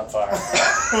 yard on fire.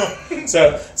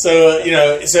 So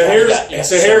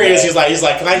here he is. He's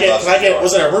like, can I get?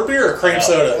 Was it a root beer or cream It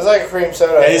soda? was like a cream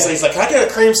soda. Yeah, he's like, can I get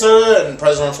a cream soda? And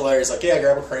Presidential Larry's like, yeah,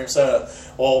 grab a cream soda.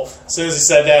 Well, as soon as he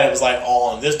said that, it was like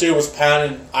on. This dude was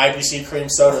pounding IPC cream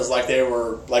sodas like they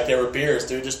were beers,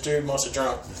 dude. This dude must have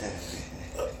drunk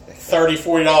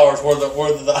 $30-$40 worth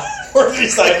of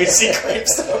these IPC cream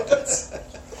sodas.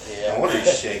 No wonder he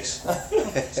shakes.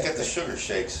 He's got the sugar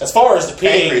shakes. As far as the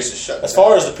Pancreas is shutting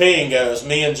peeing goes,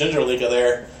 me and Ginger Leaker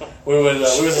there, we was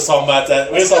just talking about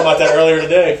that. We was talking about that earlier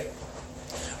today.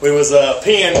 We was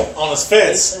peeing on his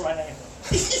fence. Say my name.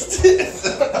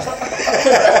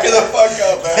 Get the fuck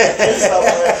up,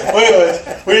 man.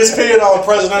 we was peeing on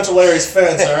Presidential Larry's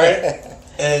fence, all right?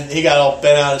 And he got all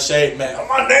bent out of shape, man.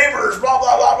 My neighbors, blah,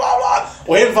 blah, blah, blah, blah.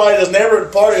 We invited his neighbor to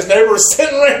the party. His neighbor was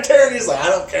sitting right there, and he's like, I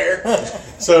don't care.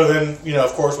 So then,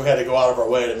 of course, we had to go out of our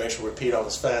way to make sure we peed on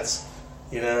his fence.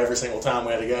 Every single time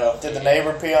we had to go. Did the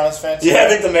neighbor pee on his fence? Yeah, I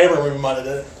think the neighbor maybe might have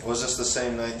did it. Was this the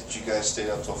same night that you guys stayed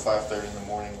up till 5:30 in the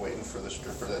morning waiting for the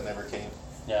stripper that never came?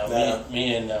 Yeah, No.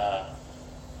 me and I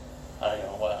don't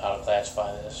know how to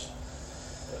classify this.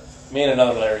 Me and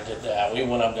another Larry did that. We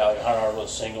went up to like 100 with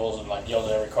singles and like yelled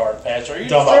at every car that passed. Are you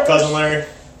Talking about strippers? Cousin Larry?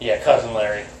 Yeah, cousin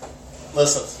Larry.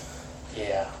 Listen.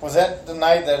 Yeah. Was that the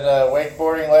night that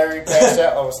wakeboarding Larry passed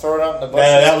out? I was thrown up in the bushes.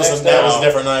 Man, that the was next a day?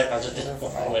 different night. I just didn't.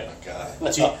 Oh my god.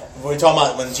 We talking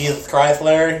about when Jesus Christ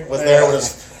Larry was there with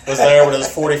his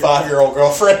 45-year-old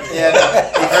girlfriend. Yeah,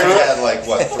 I heard he had like,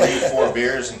 what, 3 or 4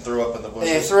 beers and threw up in the he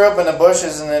bushes? threw up in the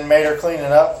bushes and then made her clean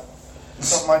it up.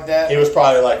 Something like that. He was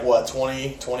probably like, what,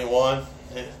 20, 21?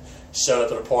 Yeah. Showed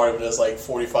up at a party with this like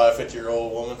 45,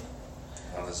 50-year-old woman.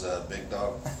 On his big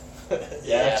dog.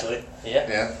 Yeah, actually. Yeah.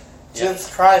 Yeah.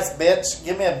 Jesus Christ, bitch!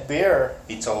 Give me a beer.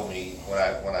 He told me when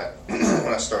I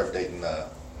when I started dating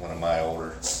one of my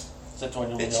older, Is that the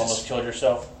one you It's almost just- killed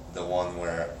yourself? the one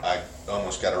where I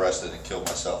almost got arrested and killed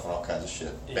myself and all kinds of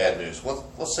shit. Yeah. Bad news. We'll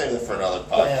save it for another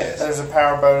Yeah, podcast. there's a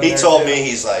power boat. in He there, told too. me,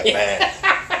 he's like, man,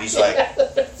 he's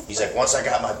like, once I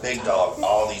got my big dog,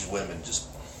 all these women just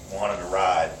wanted to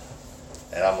ride,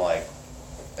 and I'm like,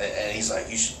 and he's like,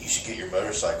 you should get your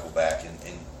motorcycle back,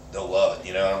 and they'll love it,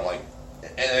 And I'm like,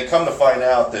 and then come to find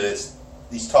out that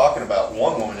he's talking about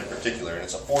one woman in particular, and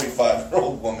it's a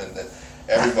 45-year-old woman that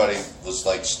everybody was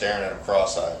like staring at him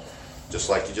cross-eyed, just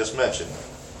like you just mentioned.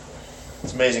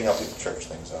 It's amazing how people church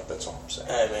things up. That's all I'm saying.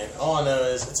 Hey, man, all I know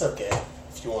is it's okay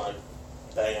if you want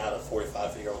to bang out a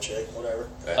 45-year-old chick, whatever.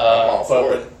 I'm all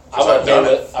for it. I would do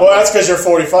it. Well, that's because you're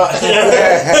 45.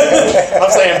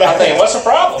 I'm saying I'm thinking, what's the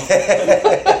problem?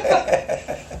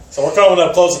 So we're coming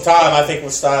up close to time. I think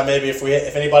it's time maybe if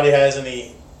anybody has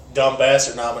any dumb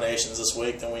bastard nominations this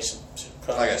week, then we should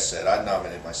come. Like I said, I'd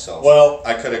nominate myself. Well-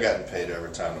 I could have gotten paid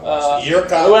overtime to watch this. Your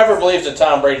copy, Whoever believes that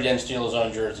Tom Brady didn't steal his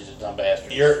own jersey is a dumb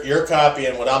bastard. you're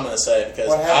copying what I'm going to say because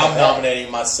What happened? I'm nominating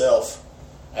myself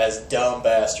as dumb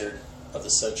bastard of the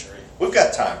century. We've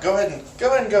got time. Go ahead and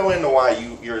go into why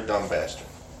you're a dumb bastard.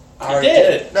 I already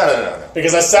did. No.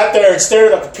 Because I sat there and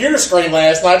stared at a computer screen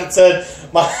last night and said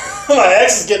my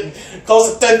ex is getting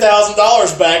close to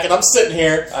 $10,000 back, and I'm sitting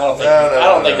here. I don't think. No, I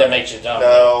don't think no. that makes you dumb.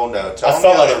 No. Tell I me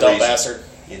felt the like a other dumb reason. bastard.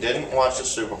 You didn't watch the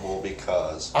Super Bowl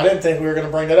because I didn't think we were going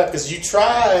to bring that up because you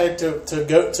tried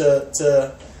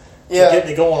to Yeah, get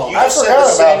me going on. you I just said forgot the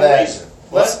about same that. reason.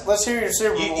 Let's hear your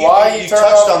Super Bowl. You Why you turned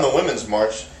touched off? on the Women's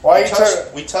March. Why we you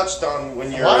touched, we touched on when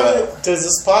you're. Why does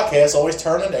this podcast always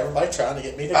turn into everybody trying to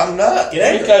get me to I'm not. get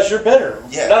angry? Because you're bitter.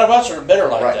 Yeah. None of us are bitter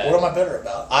like Right. that. What am I bitter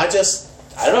about? I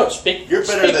don't know. Speak. You're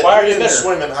bitter speak. that Why are you you didn't bitter?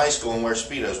 swim in high school and wear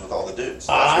Speedos with all the dudes. That's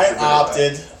what I you're bitter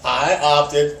about.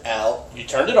 opted out. You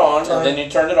turned it on and then you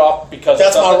turned it off because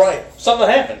That's my something, right. Something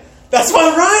happened. That's my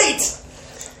right.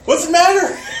 What's the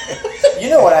matter? You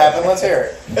know what happened. Let's hear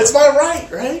it. It's my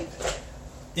right?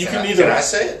 You can either. Can I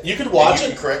say it? You could watch You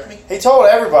it. can correct me. He told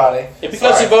everybody. It's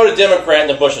because he voted Democrat and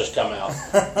the Bushes come out.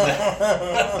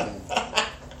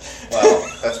 Well,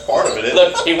 that's part of it, isn't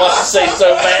Look, he wants to say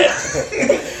so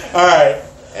bad. All right. it?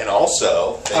 And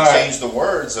also, they All right. changed the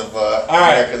words of right.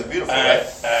 America the Beautiful. All right.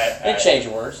 right? They changed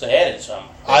the words. They added some.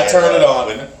 I They turned had, it on.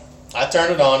 women. I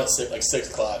turned it on at 6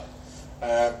 o'clock.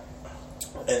 And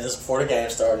this is before the game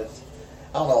started.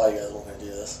 I don't know why you guys want me to do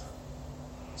this.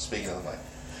 Speaking of the mic.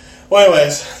 Well,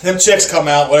 anyways, them chicks come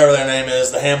out, whatever their name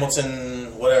is, the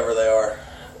Hamilton, whatever they are,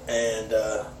 and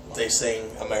they sing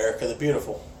America the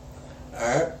Beautiful.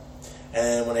 Alright?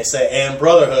 And when they say and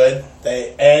brotherhood,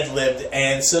 they ad-libbed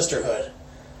and sisterhood.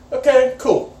 Okay,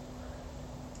 cool.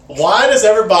 Why does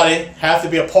everybody have to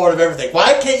be a part of everything?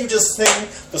 Why can't you just sing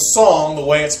the song the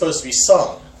way it's supposed to be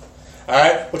sung?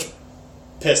 Alright? Which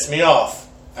pissed me off.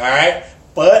 Alright?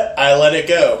 But I let it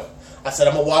go. I said,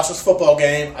 I'm gonna watch this football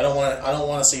game. I don't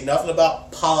want to see nothing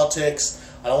about politics.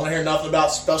 I don't want to hear nothing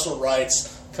about special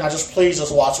rights. Can I just please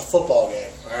just watch a football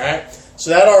game? All right. So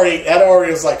that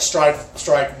already was like strike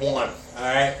one. All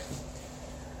right.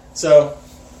 So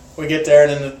we get there,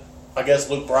 and then I guess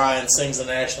Luke Bryan sings the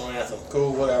national anthem.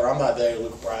 Cool, whatever. I'm not a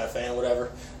Luke Bryan fan,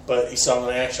 whatever. But he sung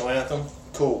the national anthem.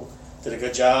 Cool. Did a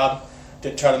good job.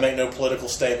 Didn't try to make no political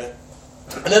statement.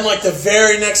 And then, like, the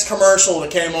very next commercial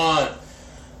that came on,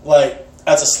 like,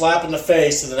 as a slap in the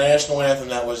face to the national anthem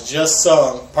that was just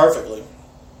sung perfectly,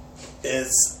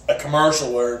 is a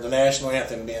commercial where the national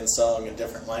anthem being sung in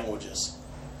different languages.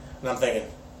 And I'm thinking,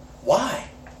 why?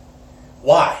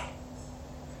 Why?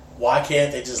 Why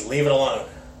can't they just leave it alone?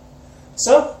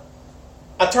 So,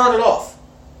 I turned it off,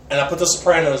 and I put The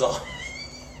Sopranos on.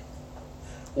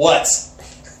 What?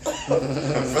 For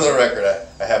the record,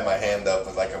 I have my hand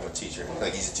up like I'm a teacher,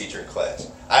 like he's a teacher in class.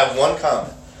 I have one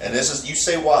comment, and this is, you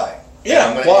say why. Yeah,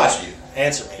 I'm going to why? answer you.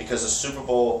 Answer me. Because the Super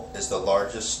Bowl is the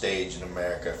largest stage in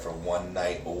America for one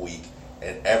night a week,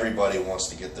 and everybody wants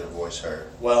to get their voice heard.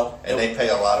 Well, And they pay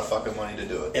a lot of fucking money to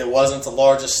do it. it wasn't the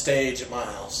largest stage at my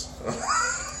house.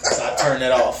 So I turned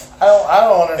it off. I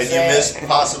don't And understand. you missed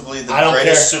possibly the I don't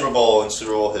greatest care. Super Bowl in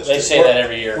Super Bowl history. They say that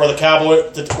every year. Were the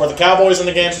Cowboys in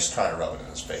the game? Just trying to rub it in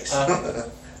his face.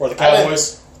 Were the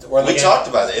Cowboys? Were in the We game? talked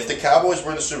about it. If the Cowboys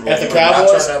were in the Super Bowl, If you the would not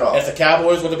Cowboys, turn that off. if the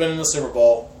Cowboys would have been in the Super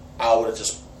Bowl, I would have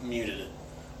just muted it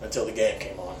until the game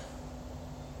came on. Well,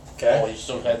 Okay, you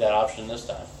still had that option this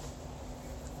time.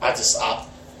 I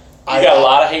You got a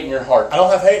lot of hate in your heart. I don't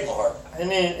have hate in my heart.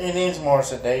 It needs more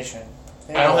sedation.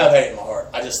 I don't have hate in my heart.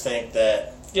 I just think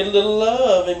that Get a little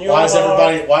love in your why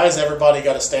heart. has everybody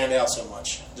got to stand out so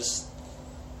much? Just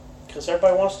Because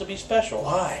everybody wants to be special.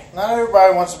 why? Not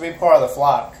everybody wants to be part of the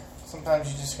flock.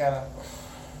 Sometimes you just gotta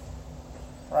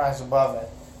rise above it.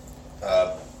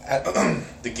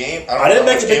 The game. I didn't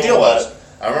make a big deal about it.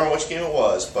 I don't remember which game it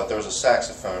was, but there was a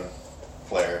saxophone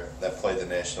player that played the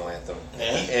national anthem.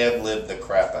 Yeah. He ad-libbed the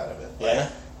crap out of it. Yeah.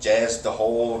 Jazzed the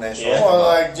whole national Yeah. anthem Well, up.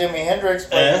 like Jimi Hendrix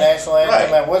played Yeah. the national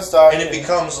anthem Right. at Woodstock. And it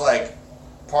becomes like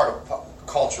part of pop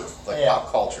culture, like Yeah.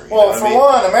 pop culture. You Well, know what for I mean?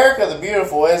 one, America the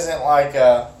Beautiful isn't like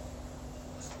I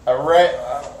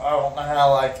don't know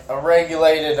how, like a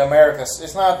regulated America.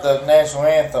 It's not the national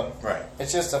anthem. Right.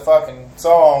 It's just a fucking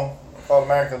song called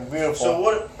America the Beautiful. So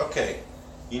what? Okay,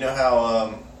 you know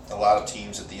how a lot of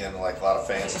teams at the end, like a lot of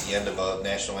fans at the end of a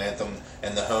national anthem,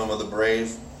 and the home of the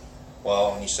brave.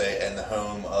 Well, when you say "and the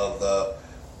home of the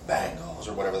Bengals"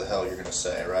 or whatever the hell you're going to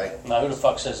say, right? Now, who the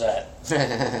fuck says that?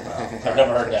 I've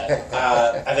never heard that.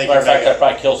 I think Matter of fact, you're I'd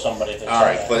probably kill somebody if they All said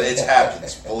right, that. but it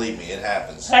happens. Believe me, it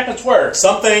happens. Happens where?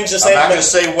 some things just I'm ain't not going meant- to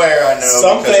say where I know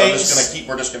Some because things-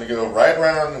 we're just going to go right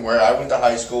around where I went to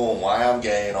high school and why I'm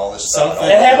gay and all this stuff. Some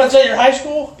It happens at your high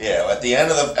school? Yeah, at the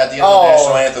end of the Oh.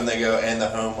 national anthem, they go "and the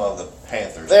home of the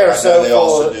Panthers." They're But I know so they full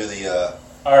also of- do the.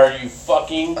 Are you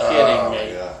fucking kidding Oh,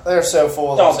 me? yeah. They're so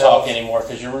full of Don't themselves. talk anymore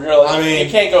because you're really. I mean-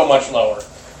 you can't go much lower.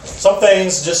 some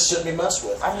things just shouldn't be messed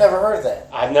with. I've never heard that.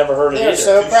 I've never heard it They're either.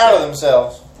 so proud of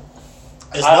themselves.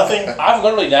 It's nothing. I've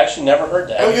literally actually never heard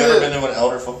that. Have you Look ever at been to an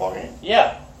Elder football game?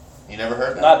 Yeah, You never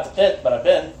heard that? not the pit, but I've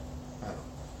been.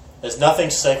 There's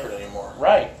nothing sacred anymore.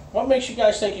 Right. What makes you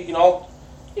guys think you can all?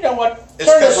 You know what? It's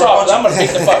Turn 'cause this we're a off. bunch I'm going to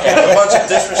beat the fuck out of a you. bunch of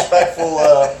disrespectful.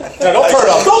 No, don't turn it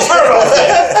off. Don't turn it off.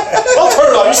 Man. Don't turn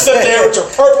it off. You sit there with your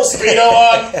purple Speedo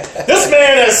on. This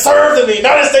man has served in the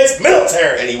United States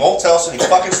military. And he won't tell us any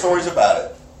fucking stories about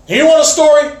it. You want a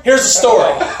story? Here's a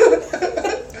story.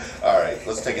 All right,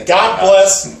 let's take it. God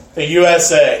bless the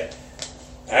USA.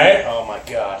 All right? Oh my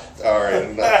god. All right,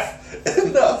 enough.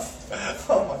 Enough.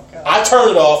 Oh my god. I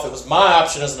turned it off. It was my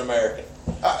option as an American.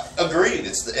 Agreed.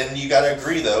 And you got to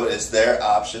agree though. It's their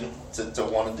option to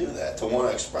want to do that, to want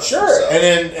to express. Sure.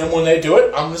 themselves. And when they do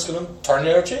it, I'm just going to turn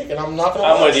the other cheek, and I'm not going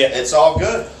to. I'm with you. It's all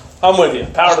good. I'm with you.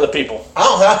 Power to the people. I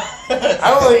don't have. I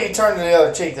don't think he turned to the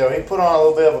other cheek though. He put on a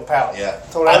little bit of a pout. Yeah.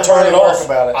 Told I turned it everybody to off. work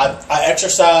about it. I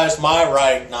exercised my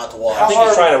right not to watch. I think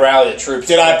he's trying to rally the troops.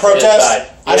 Did I to his protest? side.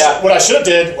 Yeah. What I should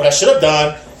have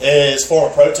done is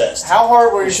form a protest. How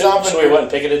hard were you So stomping? we went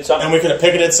and picketed something. And we could have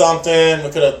picketed something. We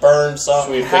could have burned So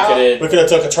something. we How- picketed. We could have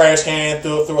took a trash can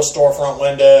through a storefront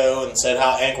window and said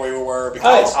how angry we were Hey,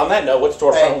 because on that note, what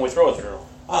storefront Hey. will we throw it through?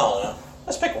 I don't know.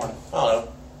 Let's pick one. I don't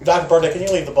know. Dr. Birthday, can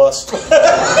you leave the bus?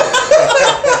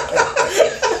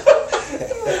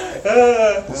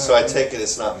 So I take it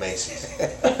it's not Macy's.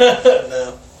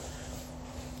 No.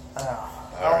 How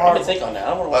I hard? can think on that.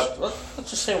 I want to watch.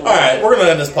 Let's just say. All right, we're going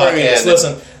to end this podcast. Yeah,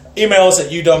 Listen, email us at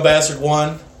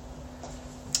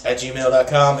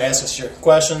youdumbastard1@gmail.com. Ask us your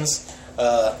questions.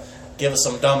 give us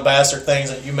some dumb bastard things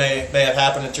that you may have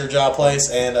happened at your job place,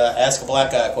 and ask a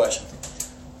black guy a question.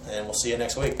 And we'll see you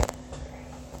next week.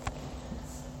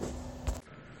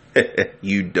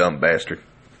 You dumb bastard.